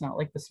new. It's not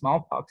like the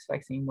smallpox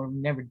vaccine where we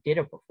never did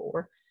it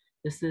before.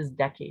 This is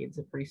decades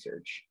of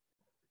research.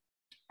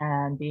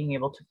 And being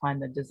able to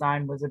find the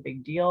design was a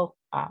big deal.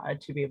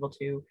 To be able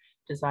to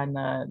design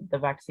the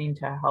vaccine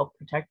to help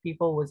protect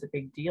people was a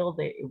big deal.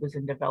 It was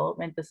in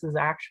development. This is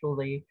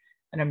actually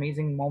an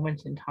amazing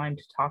moment in time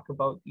to talk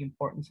about the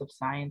importance of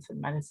science and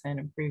medicine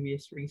and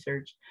previous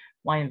research,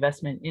 why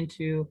investment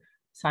into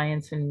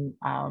science and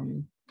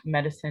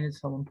medicine is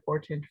so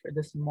important for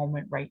this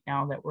moment right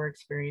now that we're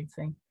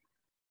experiencing.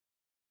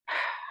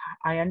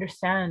 I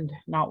understand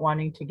not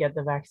wanting to get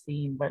the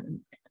vaccine, but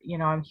you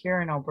know, I'm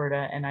here in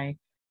Alberta, and I'm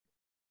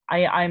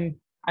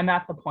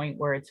at the point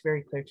where it's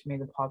very clear to me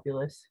the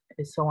populace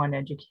is so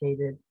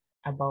uneducated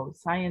about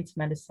science,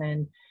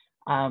 medicine,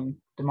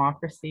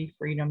 democracy,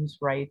 freedoms,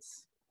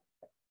 rights.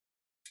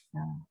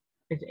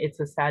 It's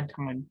a sad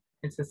time.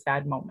 It's a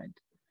sad moment.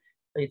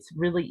 It's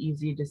really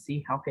easy to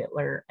see how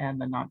Hitler and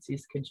the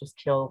Nazis could just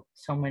kill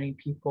so many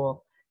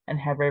people and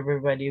have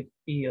everybody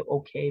be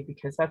okay,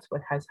 because that's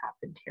what has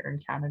happened here in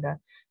Canada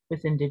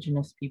with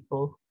Indigenous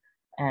people.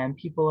 And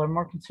people are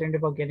more concerned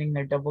about getting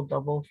their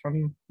double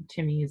from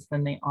Timmy's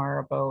than they are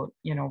about,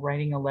 you know,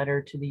 writing a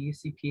letter to the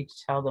UCP to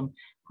tell them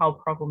how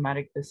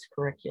problematic this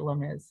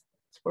curriculum is.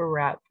 That's where we're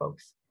at,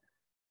 folks.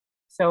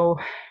 So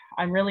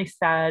I'm really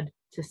sad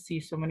to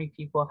see so many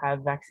people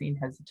have vaccine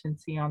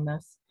hesitancy on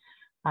this.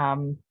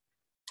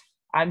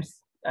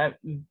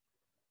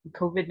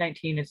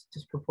 COVID-19 is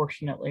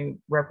disproportionately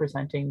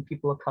representing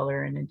people of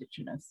color and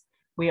Indigenous.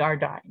 We are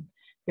dying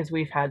because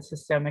we've had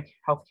systemic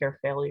healthcare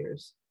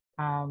failures.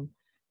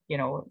 You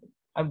know,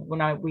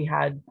 when we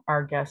had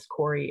our guest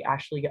Corey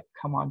Ashley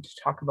come on to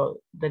talk about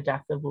the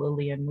death of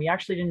Lillian, we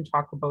actually didn't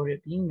talk about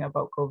it being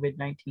about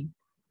COVID-19.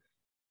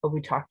 but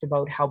we talked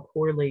about how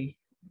poorly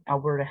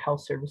Alberta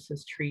Health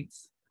Services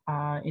treats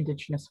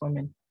Indigenous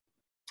women.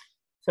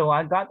 So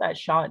I got that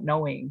shot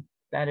knowing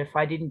that if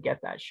I didn't get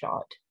that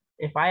shot,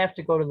 if I have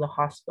to go to the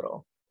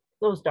hospital,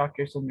 those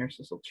doctors and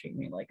nurses will treat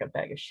me like a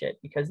bag of shit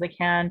because they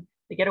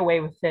get away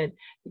with it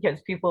because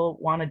people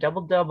want a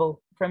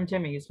double from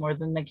Timmy's more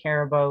than they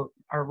care about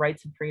our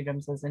rights and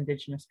freedoms as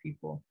Indigenous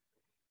people.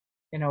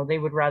 You know, they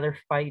would rather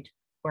fight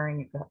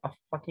wearing a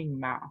fucking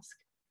mask.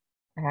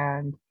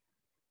 And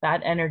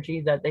that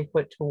energy that they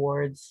put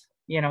towards,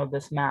 you know,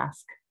 this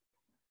mask,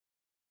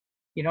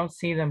 you don't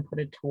see them put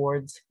it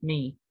towards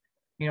me.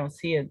 You don't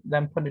see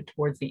them put it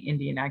towards the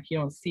Indian Act. You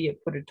don't see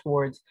it put it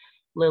towards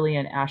Lily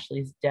and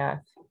Ashley's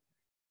death.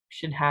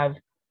 Should have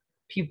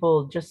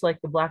people just like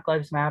the Black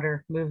Lives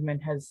Matter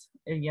movement has,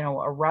 you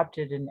know,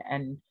 erupted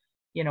and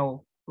you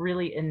know,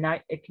 really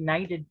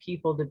ignited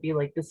people to be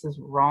like, this is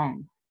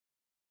wrong.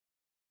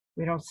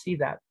 We don't see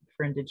that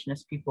for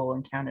Indigenous people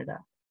in Canada.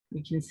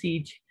 We can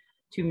see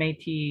two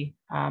Métis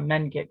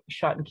men get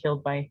shot and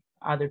killed by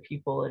other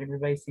people, and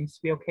everybody seems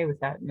to be okay with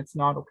that, and it's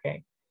not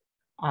okay.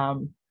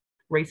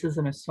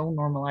 Racism is so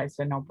normalized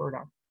in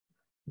Alberta.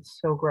 It's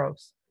so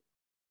gross.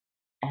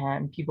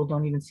 And people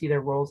don't even see their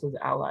roles as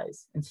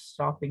allies in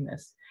stopping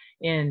this,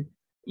 in,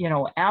 you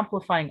know,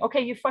 amplifying.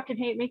 Okay, you fucking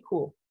hate me,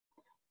 cool.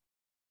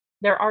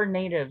 There are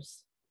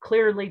natives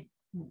clearly,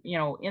 you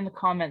know, in the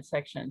comment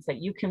sections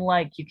that you can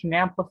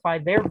amplify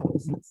their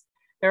voices.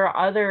 There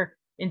are other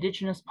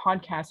Indigenous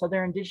podcasts,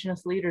 other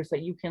Indigenous leaders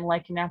that you can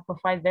and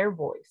amplify their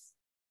voice.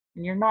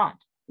 And you're not.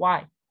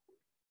 Why?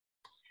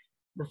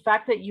 The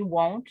fact that you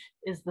won't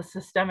is the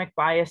systemic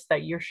bias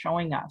that you're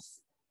showing us.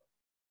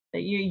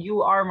 That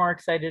you are more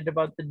excited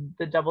about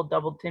the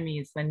double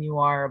Timmies than you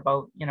are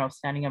about, you know,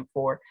 standing up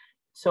for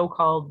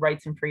so-called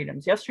rights and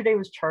freedoms. Yesterday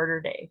was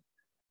Charter Day.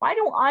 Why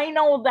don't I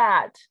know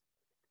that?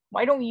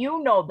 Why don't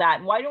you know that?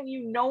 And why don't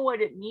you know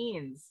what it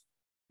means?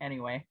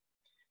 Anyway,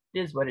 it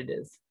is what it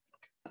is.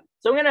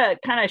 So I'm gonna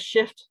kind of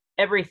shift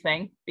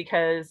everything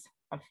because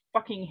I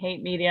fucking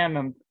hate media.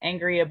 I'm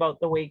angry about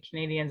the way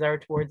Canadians are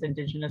towards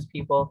Indigenous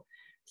people.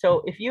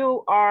 So if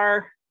you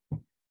are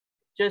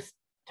just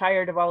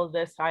tired of all of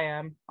this,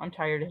 I'm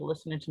tired of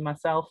listening to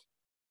myself.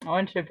 I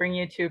wanted to bring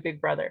you to Big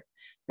Brother.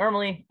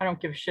 Normally, I don't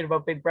give a shit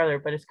about Big Brother,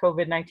 but it's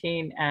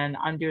COVID-19 and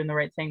I'm doing the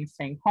right thing,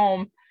 staying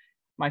home.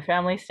 My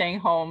family's staying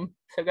home.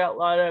 So I've got a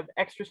lot of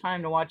extra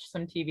time to watch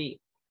some TV.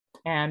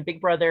 And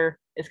Big Brother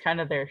is kind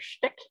of their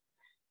shtick.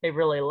 They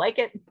really like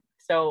it.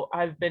 So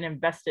I've been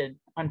invested,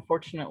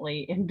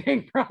 unfortunately, in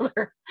Big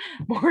Brother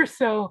more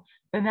so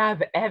than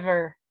I've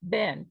ever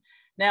been.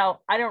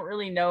 Now, I don't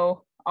really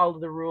know all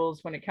of the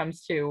rules when it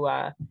comes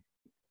to,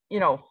 you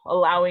know,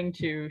 allowing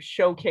to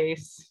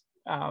showcase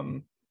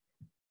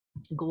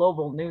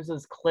global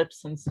news's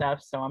clips and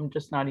stuff. So I'm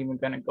just not even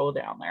going to go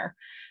down there.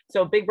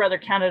 So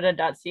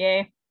bigbrothercanada.ca.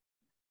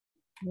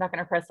 I'm not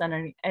going to press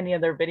on any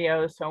other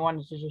videos. So I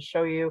wanted to just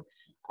show you.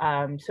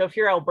 So if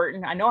you're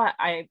Albertan, I know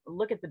I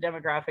look at the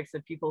demographics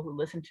of people who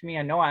listen to me.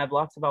 I know I have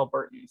lots of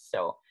Albertans.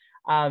 So,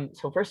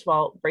 so first of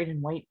all,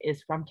 Braden White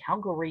is from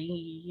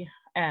Calgary,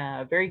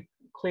 very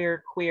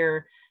clear,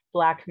 queer,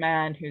 Black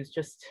man who's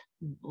just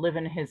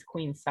living his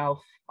queen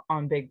self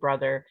on Big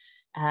Brother.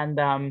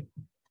 And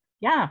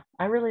yeah,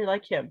 I really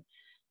like him.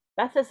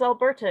 Beth is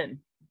Albertan.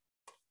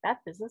 Beth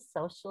is a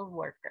social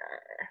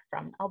worker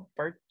from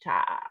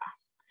Alberta.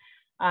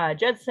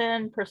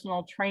 Judson,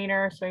 personal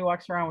trainer. So he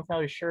walks around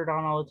without his shirt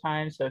on all the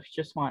time. So if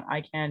you just want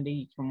eye candy,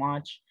 you can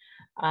watch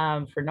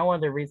for no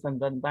other reason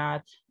than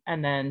that.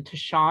 And then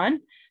Tashawn,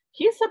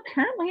 he's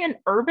apparently an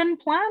urban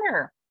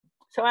planner.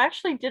 So I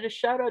actually did a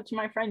shout out to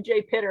my friend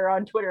Jay Pitter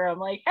on Twitter. I'm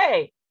like,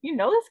 hey, you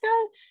know this guy?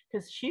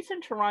 Because she's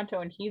in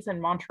Toronto and he's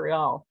in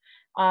Montreal.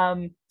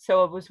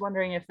 So I was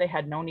wondering if they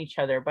had known each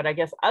other, but I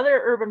guess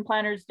other urban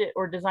planners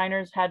or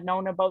designers had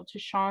known about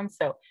Tashawn.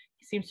 So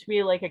he seems to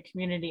be like a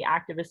community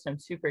activist I'm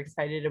super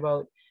excited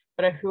about.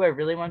 But who I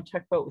really want to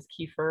talk about was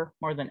Kiefer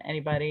more than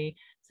anybody.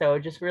 So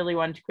just really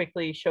wanted to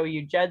quickly show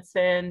you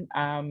Judson.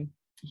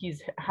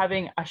 He's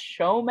having a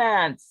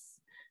showmance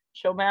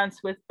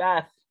with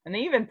Beth. And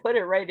they even put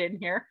it right in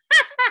here.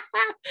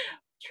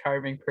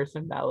 Charming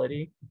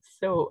personality.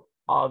 So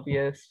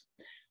obvious.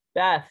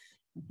 Beth.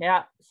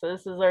 Yeah, so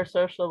this is our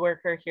social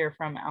worker here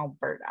from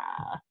Alberta.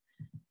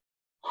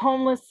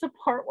 Homeless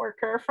support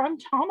worker from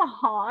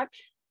Tomahawk.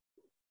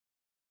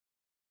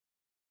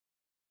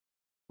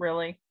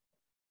 Really?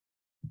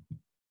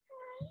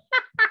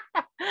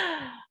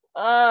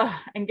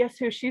 And guess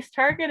who she's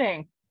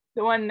targeting?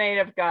 The one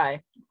native guy.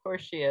 Of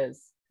course she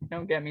is.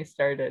 Don't get me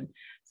started.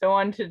 So I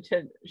wanted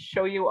to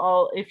show you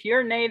all, if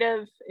you're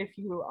native, if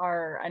you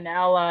are an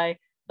ally,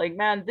 like,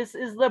 man, this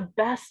is the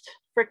best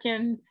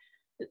freaking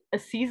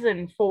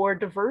season for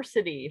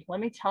diversity. Let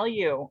me tell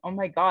you. Oh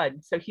my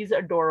God. So he's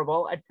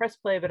adorable. I'd press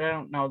play, but I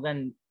don't know.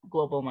 Then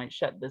Global might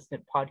shut this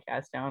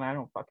podcast down. I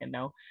don't fucking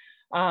know.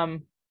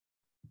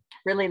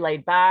 Really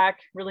laid back,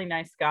 really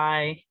nice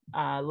guy.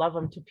 Love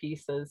him to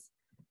pieces.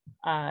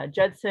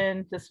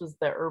 Judson, this was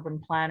the urban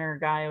planner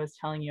guy I was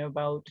telling you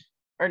about.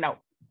 Or no,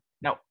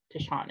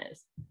 Tashawn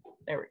is.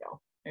 There we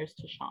go. There's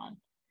Tashawn.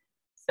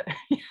 So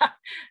yeah,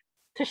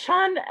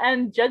 Tashawn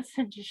and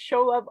Judson just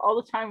show up all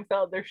the time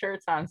without their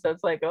shirts on. So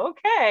it's like,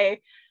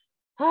 okay.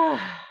 But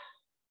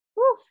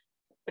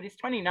he's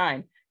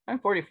 29. I'm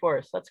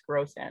 44, so that's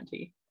gross,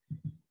 Auntie.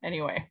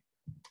 Anyway,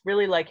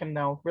 really like him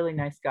though. Really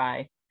nice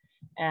guy.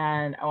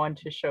 And I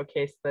wanted to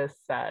showcase this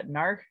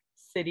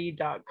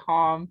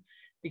narcity.com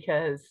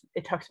because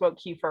it talks about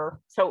Kiefer.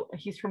 So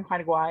he's from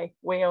Hawaii,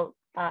 way out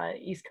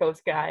East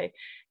Coast guy.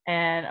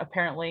 And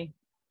apparently,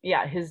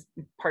 yeah, his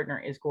partner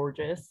is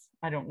gorgeous.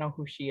 I don't know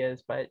who she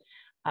is, but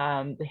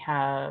they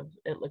have,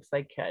 it looks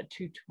like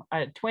two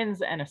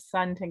twins and a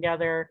son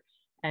together.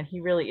 And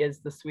he really is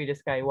the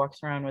sweetest guy. He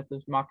walks around with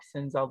his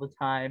moccasins all the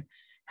time,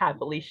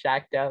 happily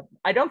shacked up.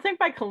 I don't think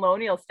by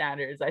colonial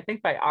standards, I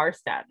think by our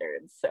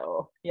standards.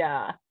 So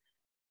yeah,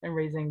 and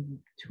raising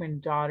twin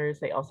daughters.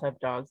 They also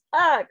have dogs.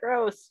 Ah,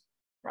 gross.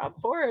 Rob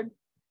Ford.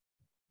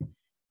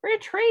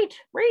 Retreat.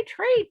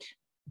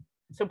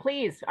 So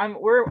please,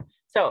 we're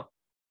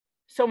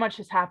so much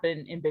has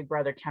happened in Big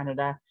Brother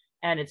Canada,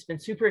 and it's been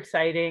super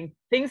exciting.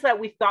 Things that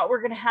we thought were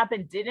going to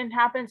happen didn't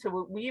happen.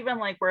 So we even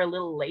were a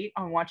little late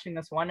on watching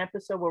this one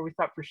episode where we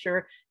thought for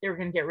sure they were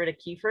going to get rid of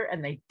Kiefer,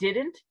 and they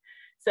didn't.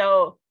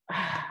 So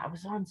I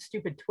was on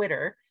stupid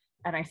Twitter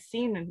and I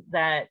seen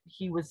that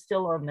he was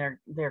still on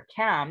their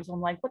cams.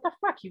 I'm like, what the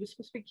fuck? He was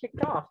supposed to be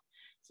kicked off.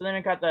 So then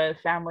I got the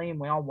family and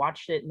we all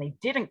watched it, and they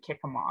didn't kick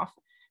him off.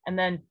 And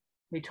then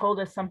they told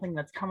us something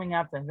that's coming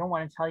up that I don't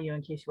want to tell you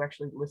in case you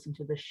actually listen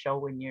to this show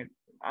when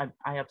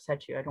I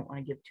upset you. I don't want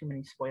to give too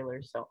many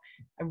spoilers. So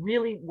I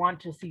really want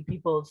to see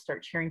people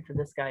start cheering for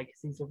this guy because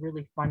he's a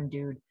really fun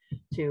dude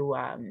to,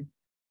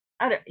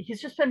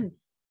 he's just been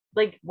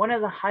one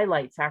of the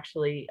highlights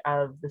actually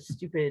of the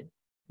stupid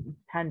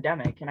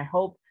pandemic. And I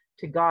hope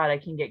to God I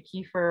can get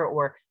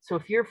Kiefer, so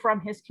if you're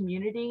from his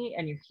community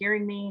and you're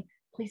hearing me,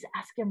 please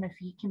ask him if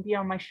he can be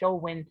on my show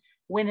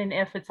when and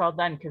if it's all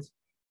done, because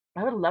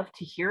I would love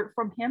to hear it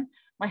from him.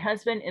 My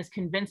husband is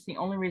convinced the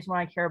only reason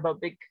why I care about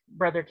Big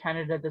Brother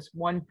Canada this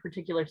one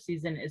particular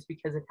season is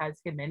because it has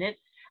him in it.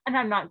 And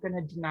I'm not going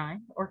to deny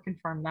or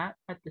confirm that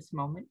at this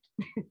moment.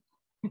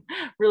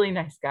 Really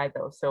nice guy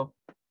though. So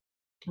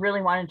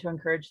really wanted to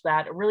encourage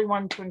that. I really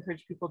wanted to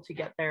encourage people to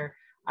get their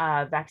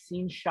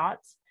vaccine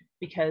shots,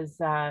 because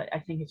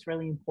I think it's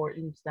really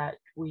important that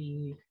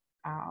we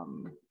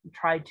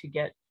try to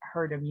get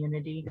herd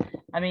immunity.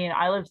 I mean,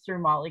 I lived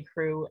through Motley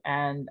Crue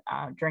and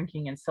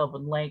drinking in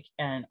Sylvan Lake,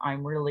 and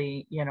I'm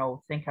really,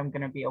 think I'm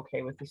going to be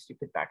okay with the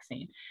stupid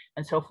vaccine.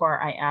 And so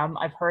far I am.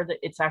 I've heard that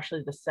it's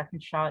actually the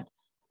second shot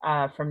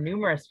from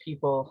numerous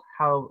people,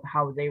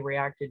 how they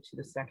reacted to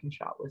the second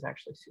shot was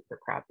actually super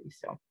crappy.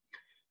 So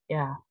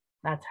yeah,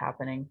 that's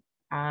happening.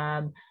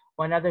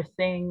 One other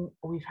thing,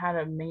 we've had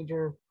a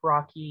major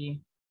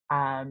rocky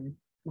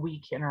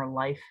week in our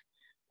life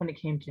when it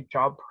came to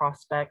job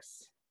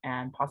prospects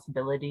and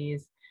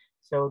possibilities.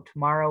 So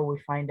tomorrow we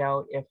find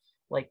out if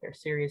they're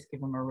serious,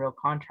 give them a real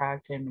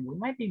contract, and we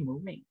might be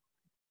moving.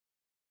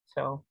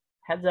 So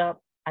heads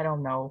up, I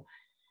don't know.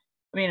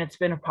 I mean, it's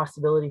been a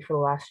possibility for the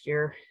last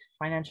year.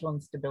 Financial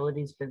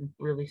instability has been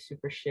really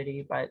super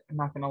shitty, but I'm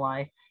not gonna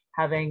lie,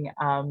 having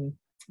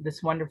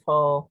this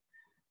wonderful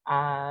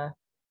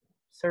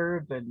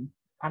CERB and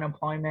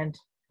unemployment,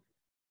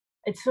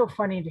 it's so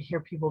funny to hear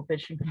people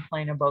bitch and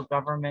complain about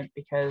government,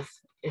 because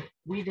if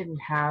we didn't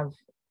have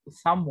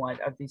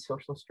somewhat of these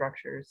social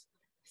structures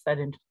set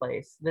into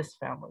place, this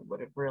family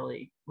would have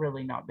really,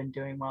 really not been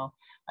doing well.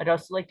 I'd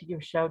also like to give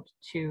a shout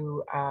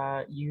to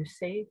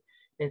USAID.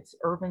 It's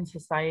Urban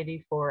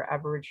Society for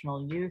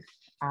Aboriginal Youth.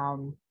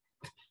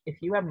 If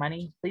you have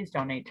money, please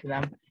donate to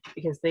them,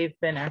 because they've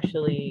been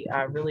actually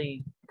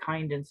really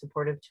kind and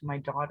supportive to my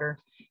daughter,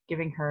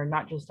 giving her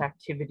not just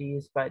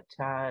activities, but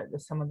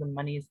some of the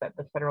monies that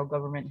the federal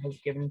government has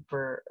given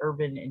for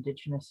urban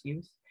Indigenous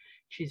youth.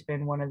 She's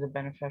been one of the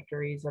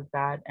beneficiaries of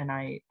that, and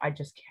I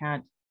just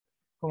can't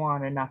go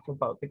on enough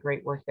about the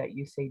great work that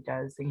USAID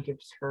does, and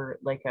gives her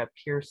a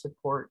peer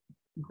support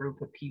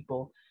group of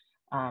people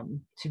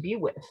to be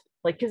with,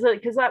 because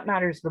that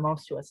matters the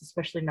most to us,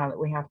 especially now that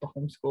we have to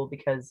homeschool,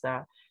 because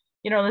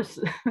there's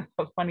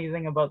a funny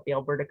thing about the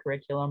Alberta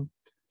curriculum.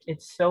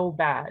 It's so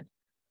bad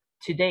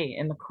today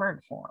in the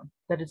current form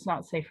that it's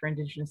not safe for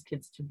Indigenous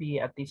kids to be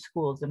at these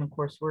schools. And of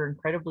course, we're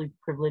incredibly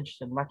privileged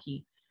and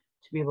lucky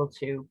to be able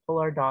to pull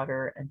our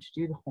daughter and to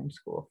do the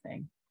homeschool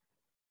thing.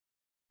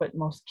 But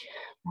most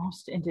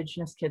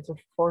Indigenous kids are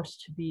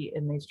forced to be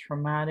in these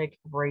traumatic,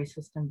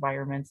 racist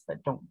environments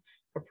that don't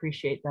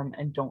appreciate them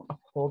and don't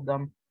uphold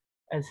them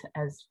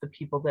as the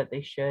people that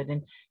they should.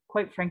 And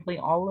quite frankly,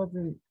 all of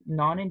the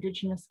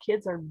non-Indigenous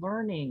kids are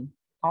learning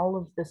all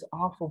of this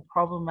awful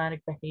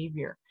problematic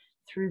behavior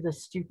through the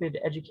stupid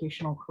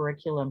educational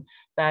curriculum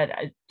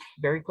that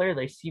very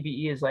clearly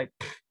CBE is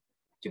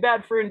too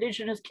bad for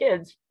Indigenous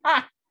kids.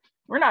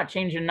 We're not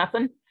changing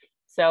nothing.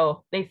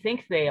 So they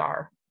think they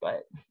are,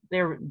 but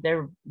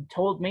they're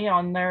told me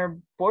on their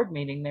board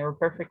meeting they were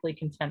perfectly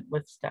content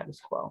with status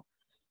quo.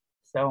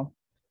 So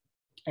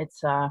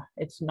it's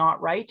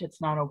not right, it's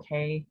not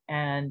okay.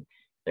 And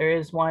there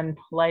is one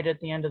light at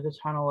the end of the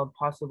tunnel of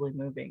possibly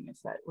moving, is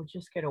that we'll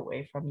just get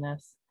away from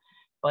this.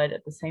 But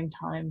at the same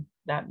time,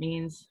 that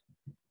means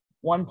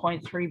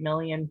 1.3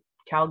 million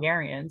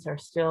Calgarians are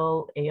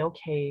still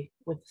A-okay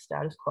with the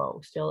status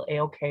quo, still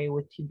A-okay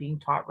with being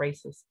taught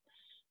racist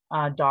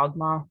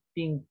dogma,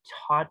 being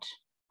taught,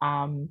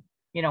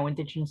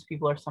 Indigenous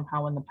people are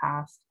somehow in the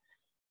past.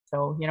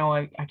 So,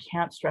 I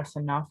can't stress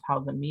enough how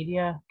the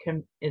media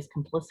is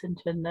complicit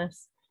in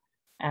this.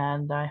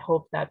 And I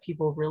hope that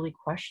people really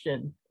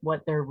question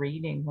what they're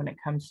reading when it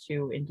comes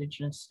to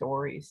Indigenous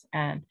stories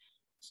and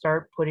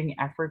start putting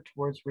effort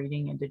towards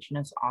reading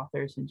Indigenous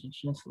authors,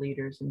 Indigenous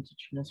leaders,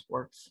 Indigenous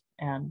works,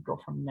 and go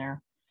from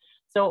there.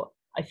 So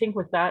I think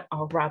with that,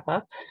 I'll wrap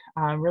up.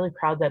 I'm really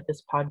proud that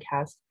this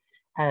podcast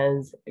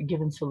has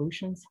given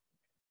solutions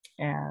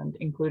and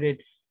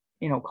included,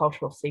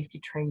 cultural safety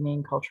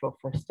training, cultural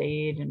first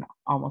aid, and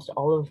almost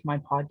all of my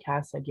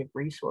podcasts, I give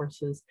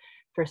resources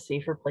for a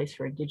safer place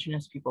for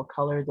Indigenous people of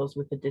color, those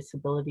with a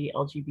disability,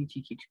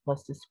 LGBTQ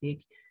plus to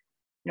speak.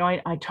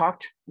 I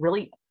talked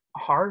really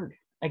hard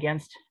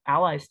against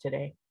allies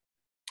today.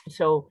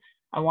 So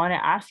I want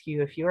to ask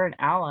you, if you're an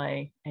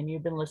ally and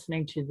you've been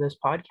listening to this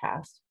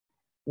podcast,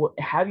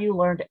 have you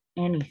learned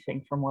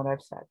anything from what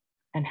I've said?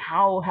 And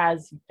how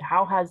has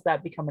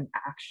that become an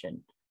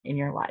action in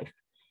your life?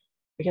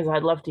 Because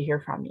I'd love to hear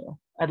from you.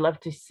 I'd love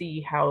to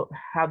see how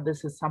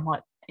this has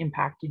somewhat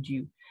impacted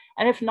you.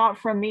 And if not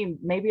from me,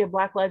 maybe a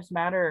Black Lives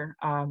Matter,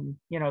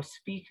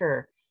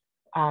 speaker,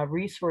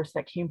 resource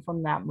that came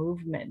from that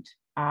movement,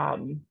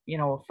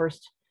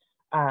 first,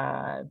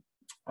 a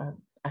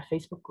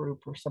Facebook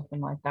group or something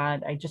like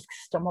that. I just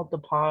stumbled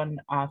upon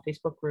a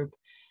Facebook group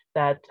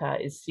that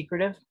is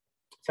secretive.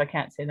 So I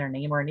can't say their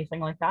name or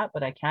anything like that,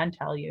 but I can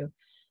tell you,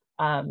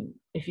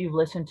 if you've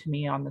listened to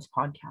me on this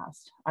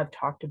podcast, I've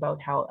talked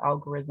about how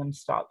algorithms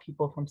stop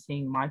people from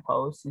seeing my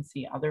posts and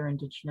see other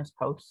Indigenous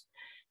posts,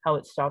 how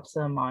it stops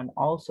them on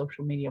all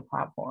social media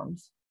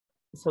platforms.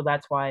 So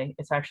that's why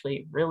it's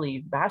actually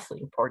really vastly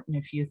important,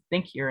 if you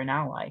think you're an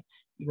ally,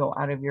 you go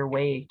out of your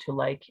way to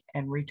like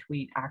and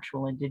retweet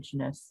actual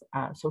Indigenous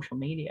social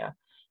media,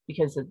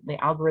 because the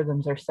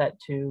algorithms are set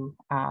to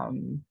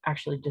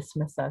actually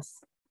dismiss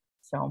us.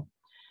 So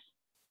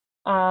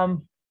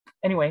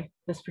anyway,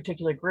 this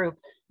particular group,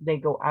 they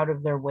go out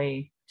of their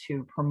way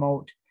to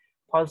promote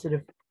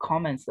positive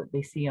comments that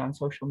they see on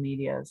social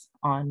medias,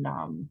 on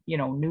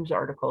news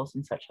articles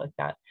and such like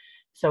that.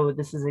 So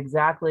this is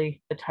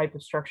exactly the type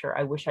of structure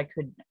I wish I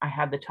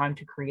had the time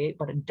to create,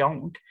 but I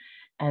don't.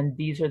 And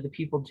these are the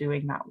people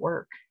doing that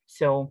work.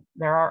 So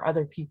there are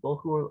other people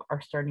who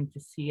are starting to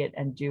see it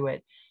and do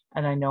it.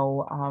 And I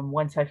know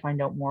once I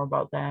find out more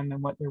about them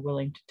and what they're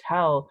willing to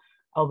tell,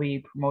 I'll be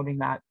promoting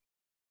that.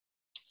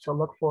 So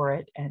look for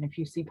it. And if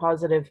you see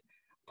positive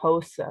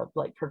posts of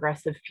like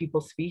progressive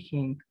people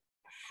speaking,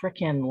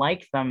 freaking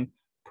like them,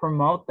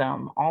 promote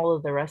them, all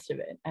of the rest of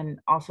it. And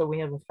also we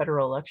have a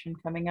federal election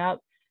coming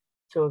up.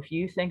 So if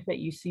you think that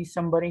you see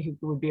somebody who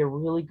would be a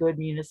really good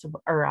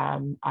municipal or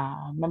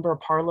member of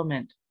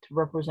parliament to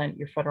represent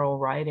your federal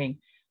riding,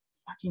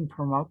 fucking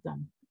promote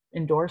them,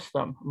 endorse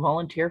them,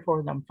 volunteer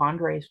for them,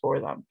 fundraise for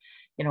them,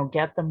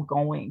 get them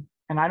going.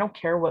 And I don't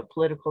care what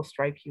political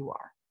stripe you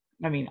are.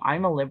 I mean,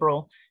 I'm a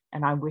liberal,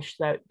 and I wish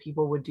that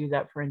people would do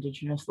that for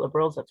Indigenous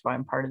liberals. That's why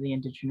I'm part of the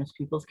Indigenous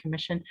Peoples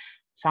Commission.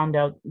 Found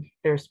out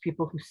there's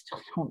people who still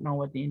don't know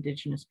what the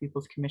Indigenous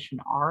Peoples Commission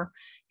are,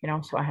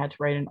 so I had to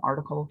write an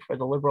article for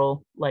the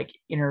liberal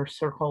inner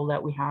circle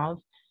that we have.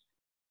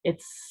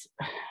 It's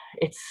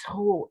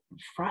so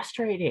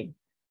frustrating.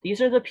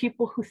 These are the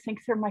people who think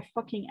they're my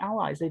fucking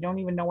allies. They don't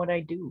even know what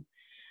I do.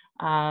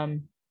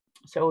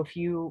 So if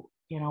you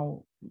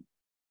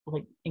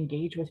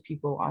engage with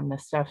people on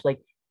this stuff,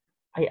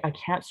 I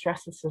can't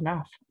stress this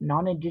enough.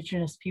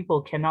 Non-Indigenous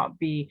people cannot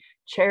be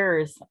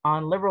chairs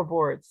on liberal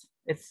boards.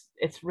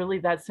 It's really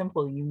that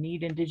simple. You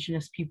need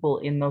Indigenous people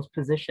in those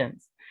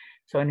positions.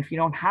 So, and if you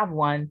don't have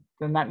one,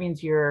 then that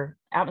means your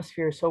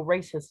atmosphere is so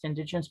racist.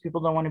 Indigenous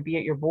people don't want to be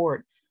at your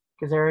board,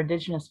 because there are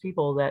Indigenous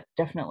people that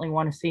definitely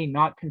want to see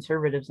not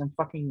conservatives in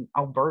fucking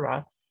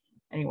Alberta.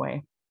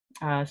 Anyway,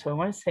 so I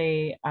want to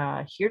say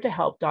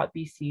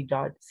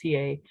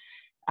heretohelp.bc.ca.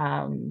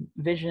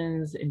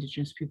 Visions,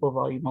 Indigenous People,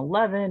 Volume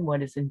 11,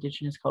 What is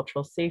Indigenous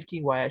Cultural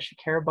Safety, Why I Should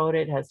Care About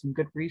It, has some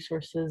good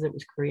resources. It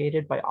was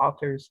created by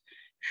authors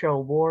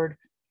Cheryl Ward,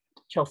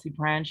 Chelsea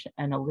Branch,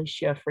 and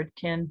Alicia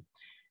Fridkin.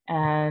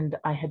 And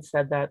I had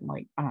said that in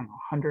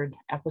 100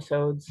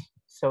 episodes.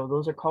 So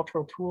those are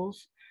cultural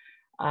tools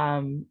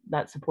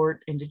that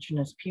support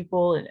Indigenous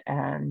people,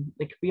 and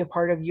they could be a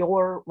part of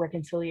your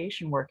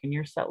reconciliation work and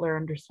your settler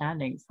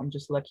understandings. I'm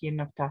just lucky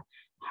enough to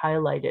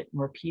highlight it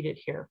and repeat it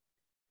here.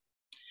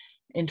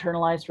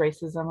 Internalized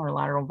racism or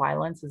lateral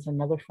violence is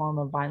another form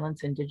of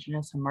violence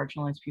Indigenous and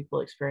marginalized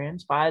people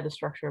experience by the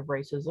structure of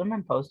racism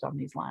imposed on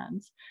these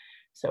lands.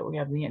 So we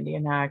have the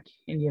Indian Act,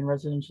 Indian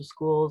residential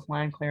schools,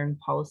 land clearing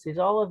policies.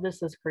 All of this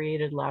has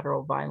created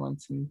lateral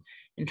violence and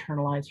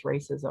internalized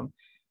racism.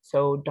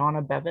 So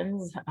Donna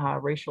Bevins,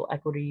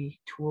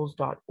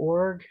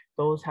 racialequitytools.org.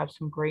 Those have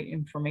some great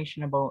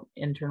information about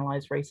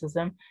internalized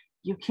racism.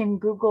 You can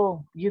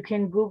Google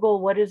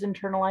what is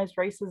internalized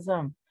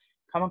racism.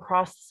 Come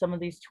across some of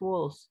these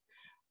tools.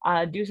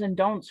 Do's and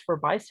don'ts for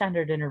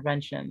bystander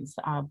interventions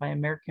by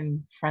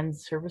American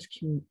Friends Service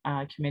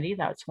Committee.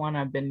 That's one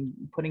I've been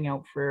putting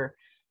out for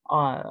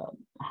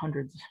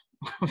hundreds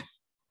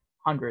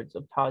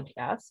of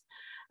podcasts.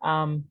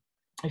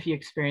 If you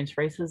experience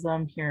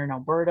racism here in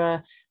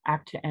Alberta,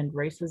 act to end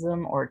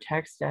racism or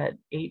text at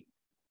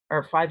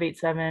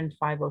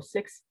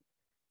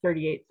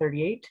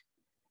 587-506-3838.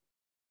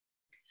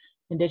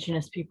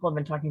 Indigenous people have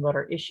been talking about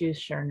our issues,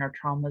 sharing our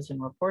traumas in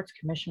reports,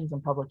 commissions,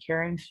 and public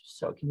hearings,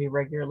 so it can be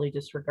regularly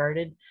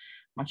disregarded,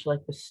 much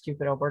like the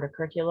stupid Alberta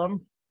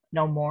curriculum.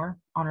 No more.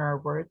 Honor our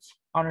words,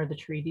 honor the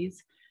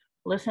treaties,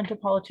 listen to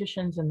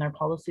politicians and their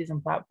policies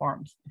and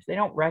platforms. If they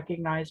don't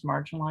recognize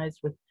marginalized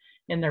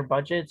within their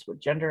budgets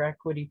with gender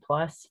equity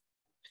plus,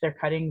 if they're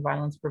cutting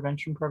violence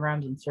prevention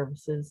programs and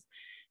services,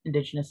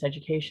 Indigenous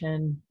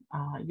education,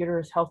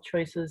 uterus health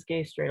choices,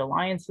 gay straight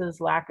alliances,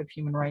 lack of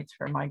human rights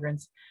for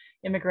migrants,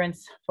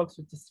 immigrants, folks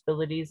with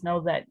disabilities, know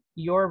that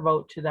your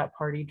vote to that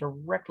party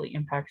directly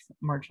impacts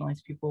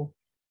marginalized people.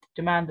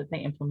 Demand that they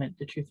implement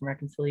the Truth and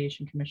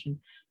Reconciliation Commission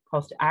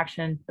calls to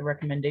action, the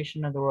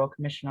recommendation of the Royal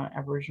Commission on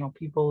Aboriginal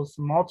Peoples,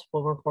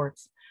 multiple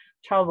reports,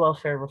 child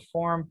welfare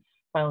reform,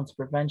 violence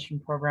prevention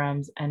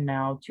programs, and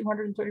now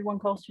 231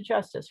 calls to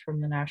justice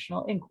from the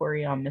National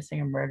Inquiry on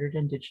Missing and Murdered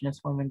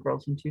Indigenous Women,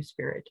 Girls, and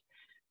Two-Spirit.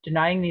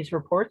 Denying these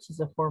reports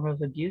is a form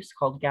of abuse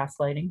called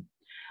gaslighting.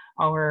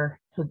 Our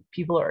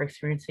people are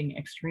experiencing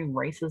extreme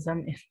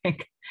racism in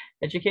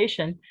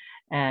education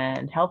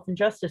and health and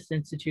justice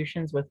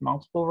institutions with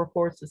multiple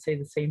reports that say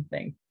the same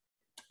thing.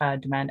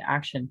 Demand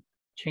action,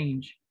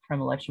 change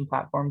from election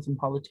platforms and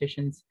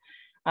politicians.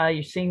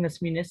 You're seeing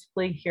this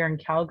municipally here in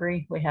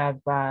Calgary. We have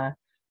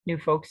new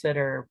folks that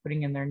are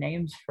putting in their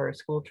names for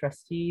school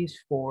trustees,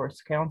 for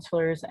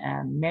councillors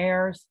and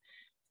mayors.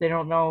 They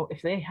don't know,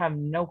 if they have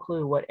no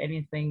clue what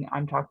anything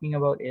I'm talking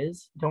about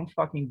is, don't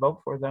fucking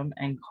vote for them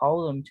and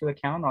call them to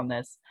account on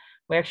this.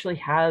 We actually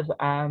have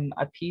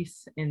a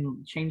piece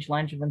in Change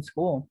Language in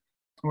School.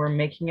 We're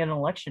making it an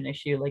election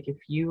issue. Like, if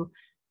you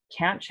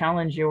can't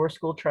challenge your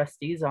school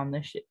trustees on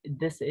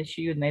this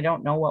issue and they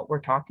don't know what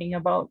we're talking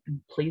about,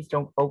 please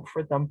don't vote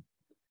for them.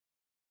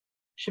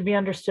 Should be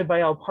understood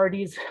by all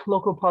parties,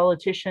 local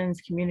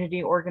politicians,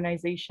 community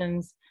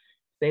organizations.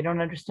 They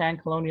don't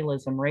understand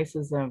colonialism,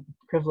 racism,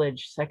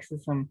 privilege,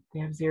 sexism.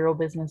 They have zero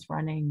business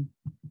running.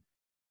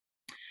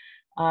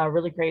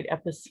 Really great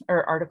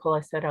article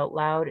I said out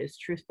loud is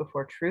Truth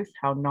Before Truth,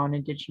 How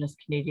Non-Indigenous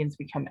Canadians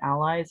Become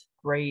Allies.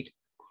 Great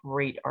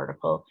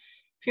article.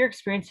 If you're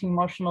experiencing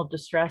emotional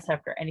distress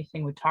after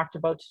anything we talked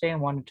about today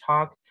and want to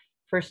talk,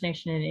 First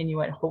Nation and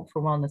Inuit Hope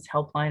for Wellness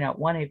helpline at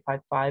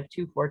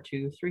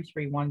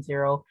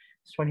 1-855-242-3310.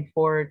 It's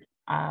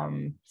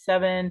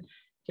 24/7.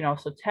 You can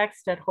also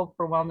text at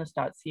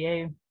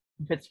hopeforwellness.ca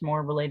if it's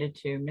more related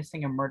to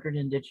missing and murdered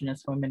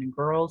Indigenous women and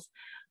girls.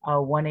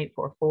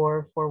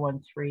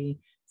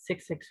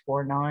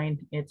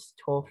 1-844-413-6649. It's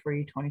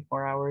toll-free,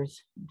 24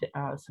 hours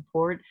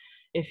support.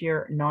 If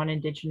you're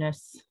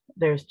non-Indigenous,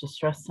 there's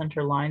distress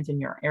center lines in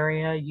your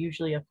area,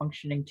 usually a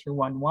functioning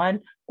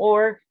 211,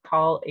 or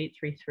call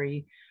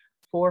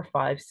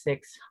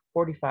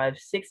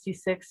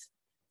 833-456-4566.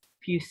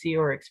 If you see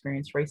or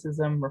experience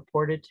racism,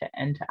 report it to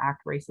End to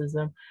Act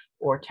Racism,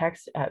 or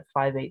text at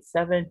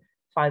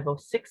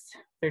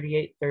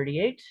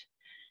 587-506-3838.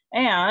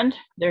 And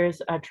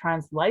there's a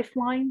trans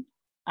lifeline.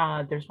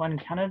 There's one in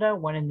Canada,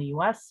 one in the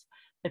US,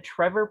 the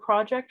TREVOR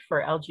Project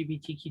for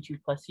LGBTQ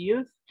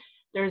youth.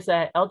 There's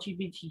a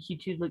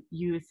LGBTQ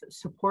youth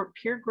support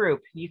peer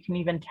group. You can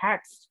even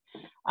text.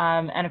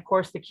 And of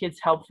course, the Kids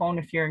Help Phone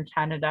if you're in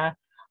Canada.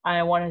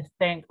 I want to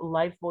thank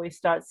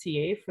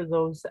lifevoice.ca for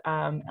those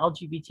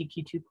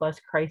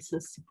LGBTQ+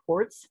 crisis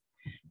supports.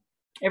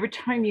 Every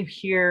time you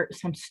hear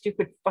some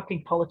stupid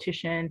fucking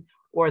politician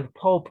or the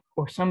Pope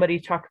or somebody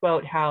talk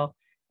about how,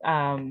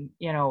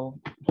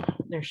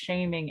 they're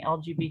shaming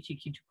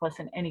LGBTQ+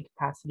 in any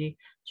capacity,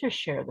 just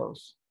share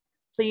those,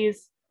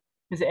 please.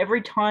 Because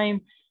every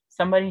time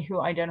somebody who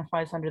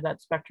identifies under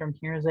that spectrum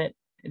hears it,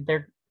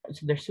 they're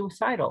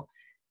suicidal.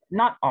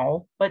 Not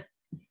all, but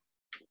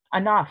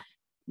enough.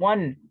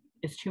 One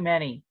is too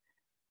many.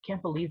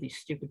 Can't believe these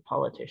stupid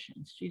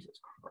politicians. Jesus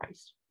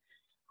Christ.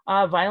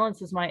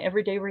 Violence is my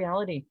everyday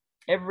reality.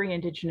 Every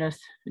Indigenous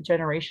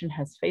generation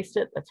has faced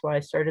it. That's why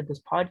I started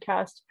this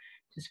podcast,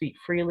 to speak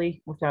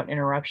freely, without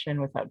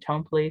interruption, without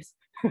tone police.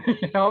 You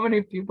know how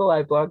many people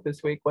I blocked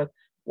this week with,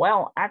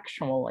 well,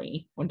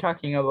 actually, when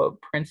talking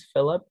about Prince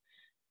Philip,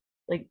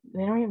 like,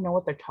 they don't even know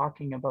what they're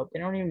talking about. They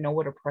don't even know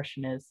what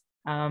oppression is.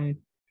 Same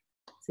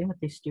with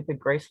these stupid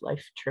Grace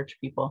Life Church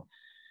people.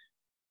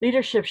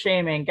 Leadership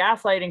shaming,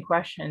 gaslighting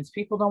questions.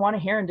 People don't want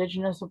to hear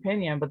Indigenous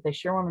opinion, but they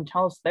sure want to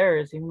tell us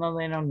theirs, even though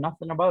they know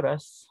nothing about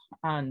us,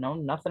 know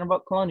nothing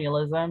about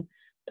colonialism,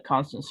 the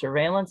constant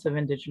surveillance of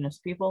Indigenous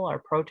people, our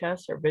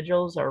protests, our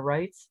vigils, our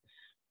rights.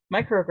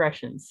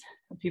 Microaggressions,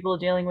 people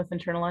dealing with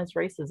internalized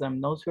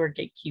racism, those who are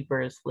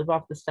gatekeepers, live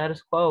off the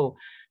status quo,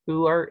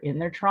 who are in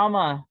their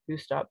trauma, who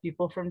stop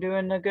people from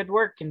doing the good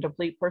work and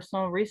deplete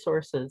personal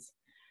resources.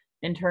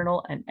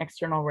 Internal and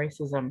external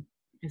racism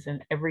is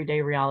an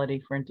everyday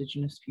reality for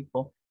Indigenous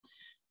people.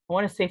 I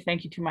want to say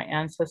thank you to my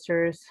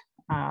ancestors,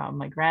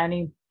 my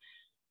granny,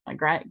 my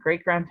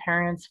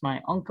great-grandparents,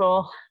 my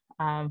uncle,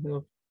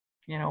 who,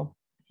 you know,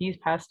 he's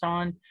passed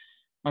on,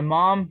 my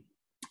mom.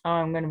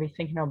 I'm going to be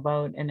thinking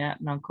about an aunt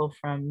and uncle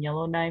from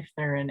Yellowknife.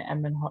 They're in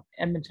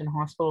Edmonton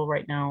Hospital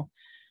right now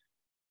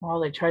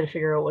while they try to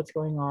figure out what's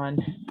going on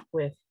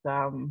with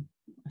a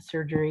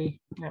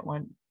surgery that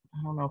went,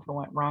 I don't know if it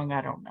went wrong,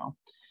 I don't know.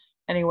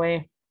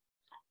 Anyway,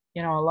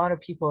 you know, a lot of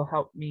people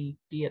helped me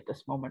be at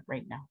this moment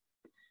right now.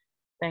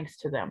 Thanks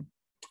to them,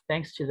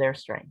 thanks to their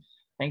strength,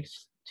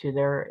 thanks to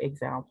their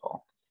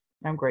example.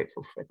 I'm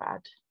grateful for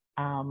that.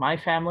 My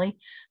family,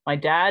 my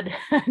dad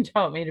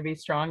taught me to be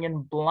strong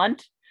and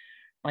blunt.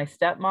 My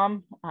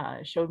stepmom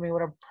showed me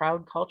what a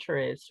proud culture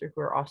is through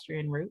her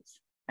Austrian roots.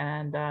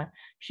 And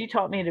she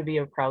taught me to be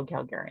a proud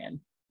Calgarian.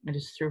 It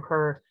is through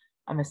her,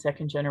 I'm a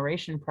second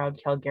generation proud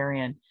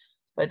Calgarian.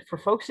 But for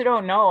folks who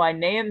don't know, I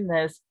named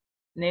this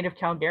Native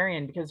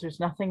Calgarian because there's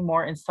nothing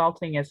more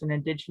insulting as an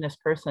Indigenous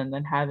person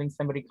than having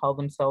somebody call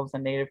themselves a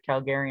Native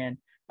Calgarian.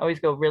 I always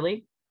go,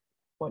 really?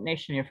 What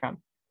nation are you from?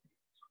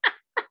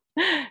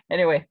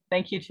 Anyway,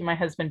 thank you to my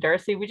husband,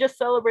 Darcy. We just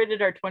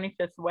celebrated our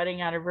 25th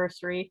wedding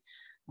anniversary,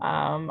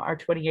 our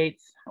 28th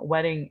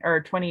wedding,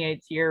 or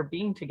 28th year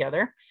being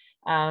together.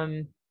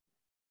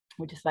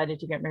 We decided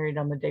to get married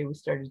on the day we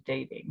started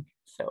dating,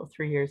 so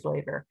 3 years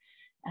later.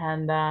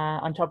 And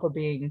on top of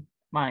being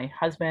my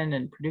husband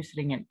and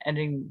producing and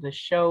editing the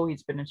show,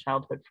 he's been a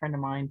childhood friend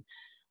of mine,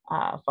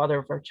 father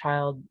of our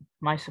child,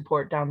 my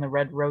support down the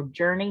red road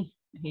journey.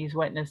 He's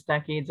witnessed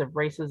decades of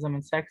racism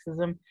and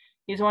sexism.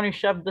 He's the one who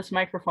shoved this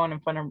microphone in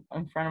front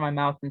of my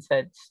mouth and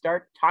said,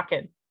 "Start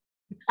talking."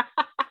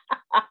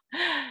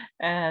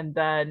 And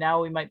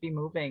now we might be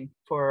moving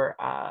for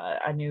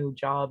a new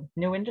job,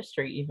 new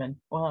industry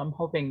even. Well, I'm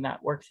hoping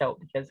that works out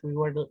because we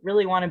would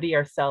really want to be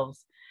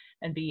ourselves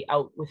and be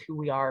out with who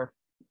we are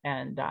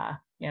and,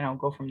 you know,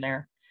 go from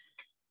there.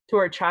 To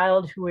our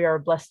child, who we are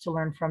blessed to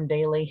learn from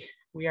daily,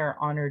 we are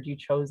honored you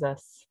chose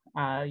us.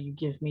 You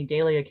give me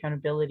daily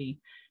accountability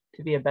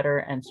to be a better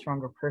and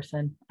stronger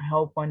person. I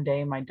hope one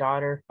day my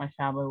daughter, my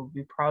family will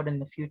be proud in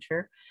the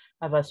future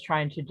of us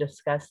trying to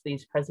discuss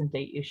these present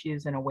day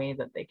issues in a way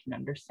that they can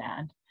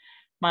understand.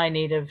 My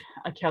Native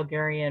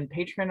Calgarian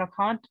Patreon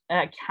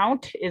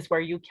account is where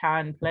you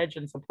can pledge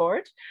and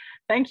support.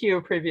 Thank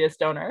you, previous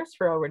donors,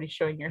 for already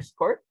showing your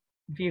support.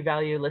 If you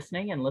value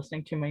listening and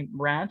listening to my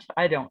rant,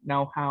 I don't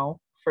know how,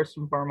 first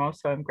and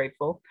foremost, so I'm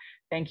grateful.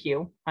 Thank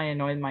you. I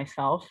annoyed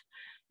myself.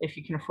 If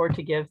you can afford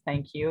to give,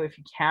 thank you. If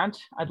you can't,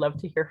 I'd love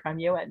to hear from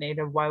you at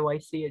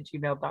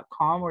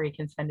nativeyyc@gmail.com, where you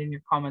can send in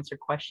your comments or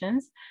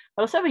questions.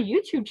 I also have a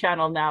YouTube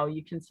channel now.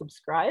 You can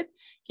subscribe.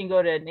 You can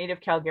go to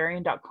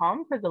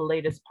nativecalgarian.com for the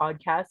latest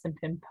podcasts and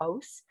pinned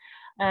posts.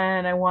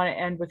 And I want to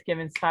end with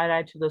giving side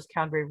eye to those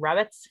Calgary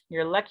rabbits.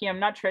 You're lucky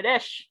I'm not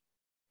Tradish.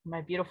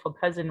 My beautiful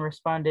cousin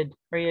responded,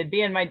 or you'd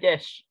be in my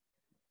dish.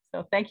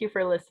 So thank you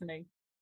for listening.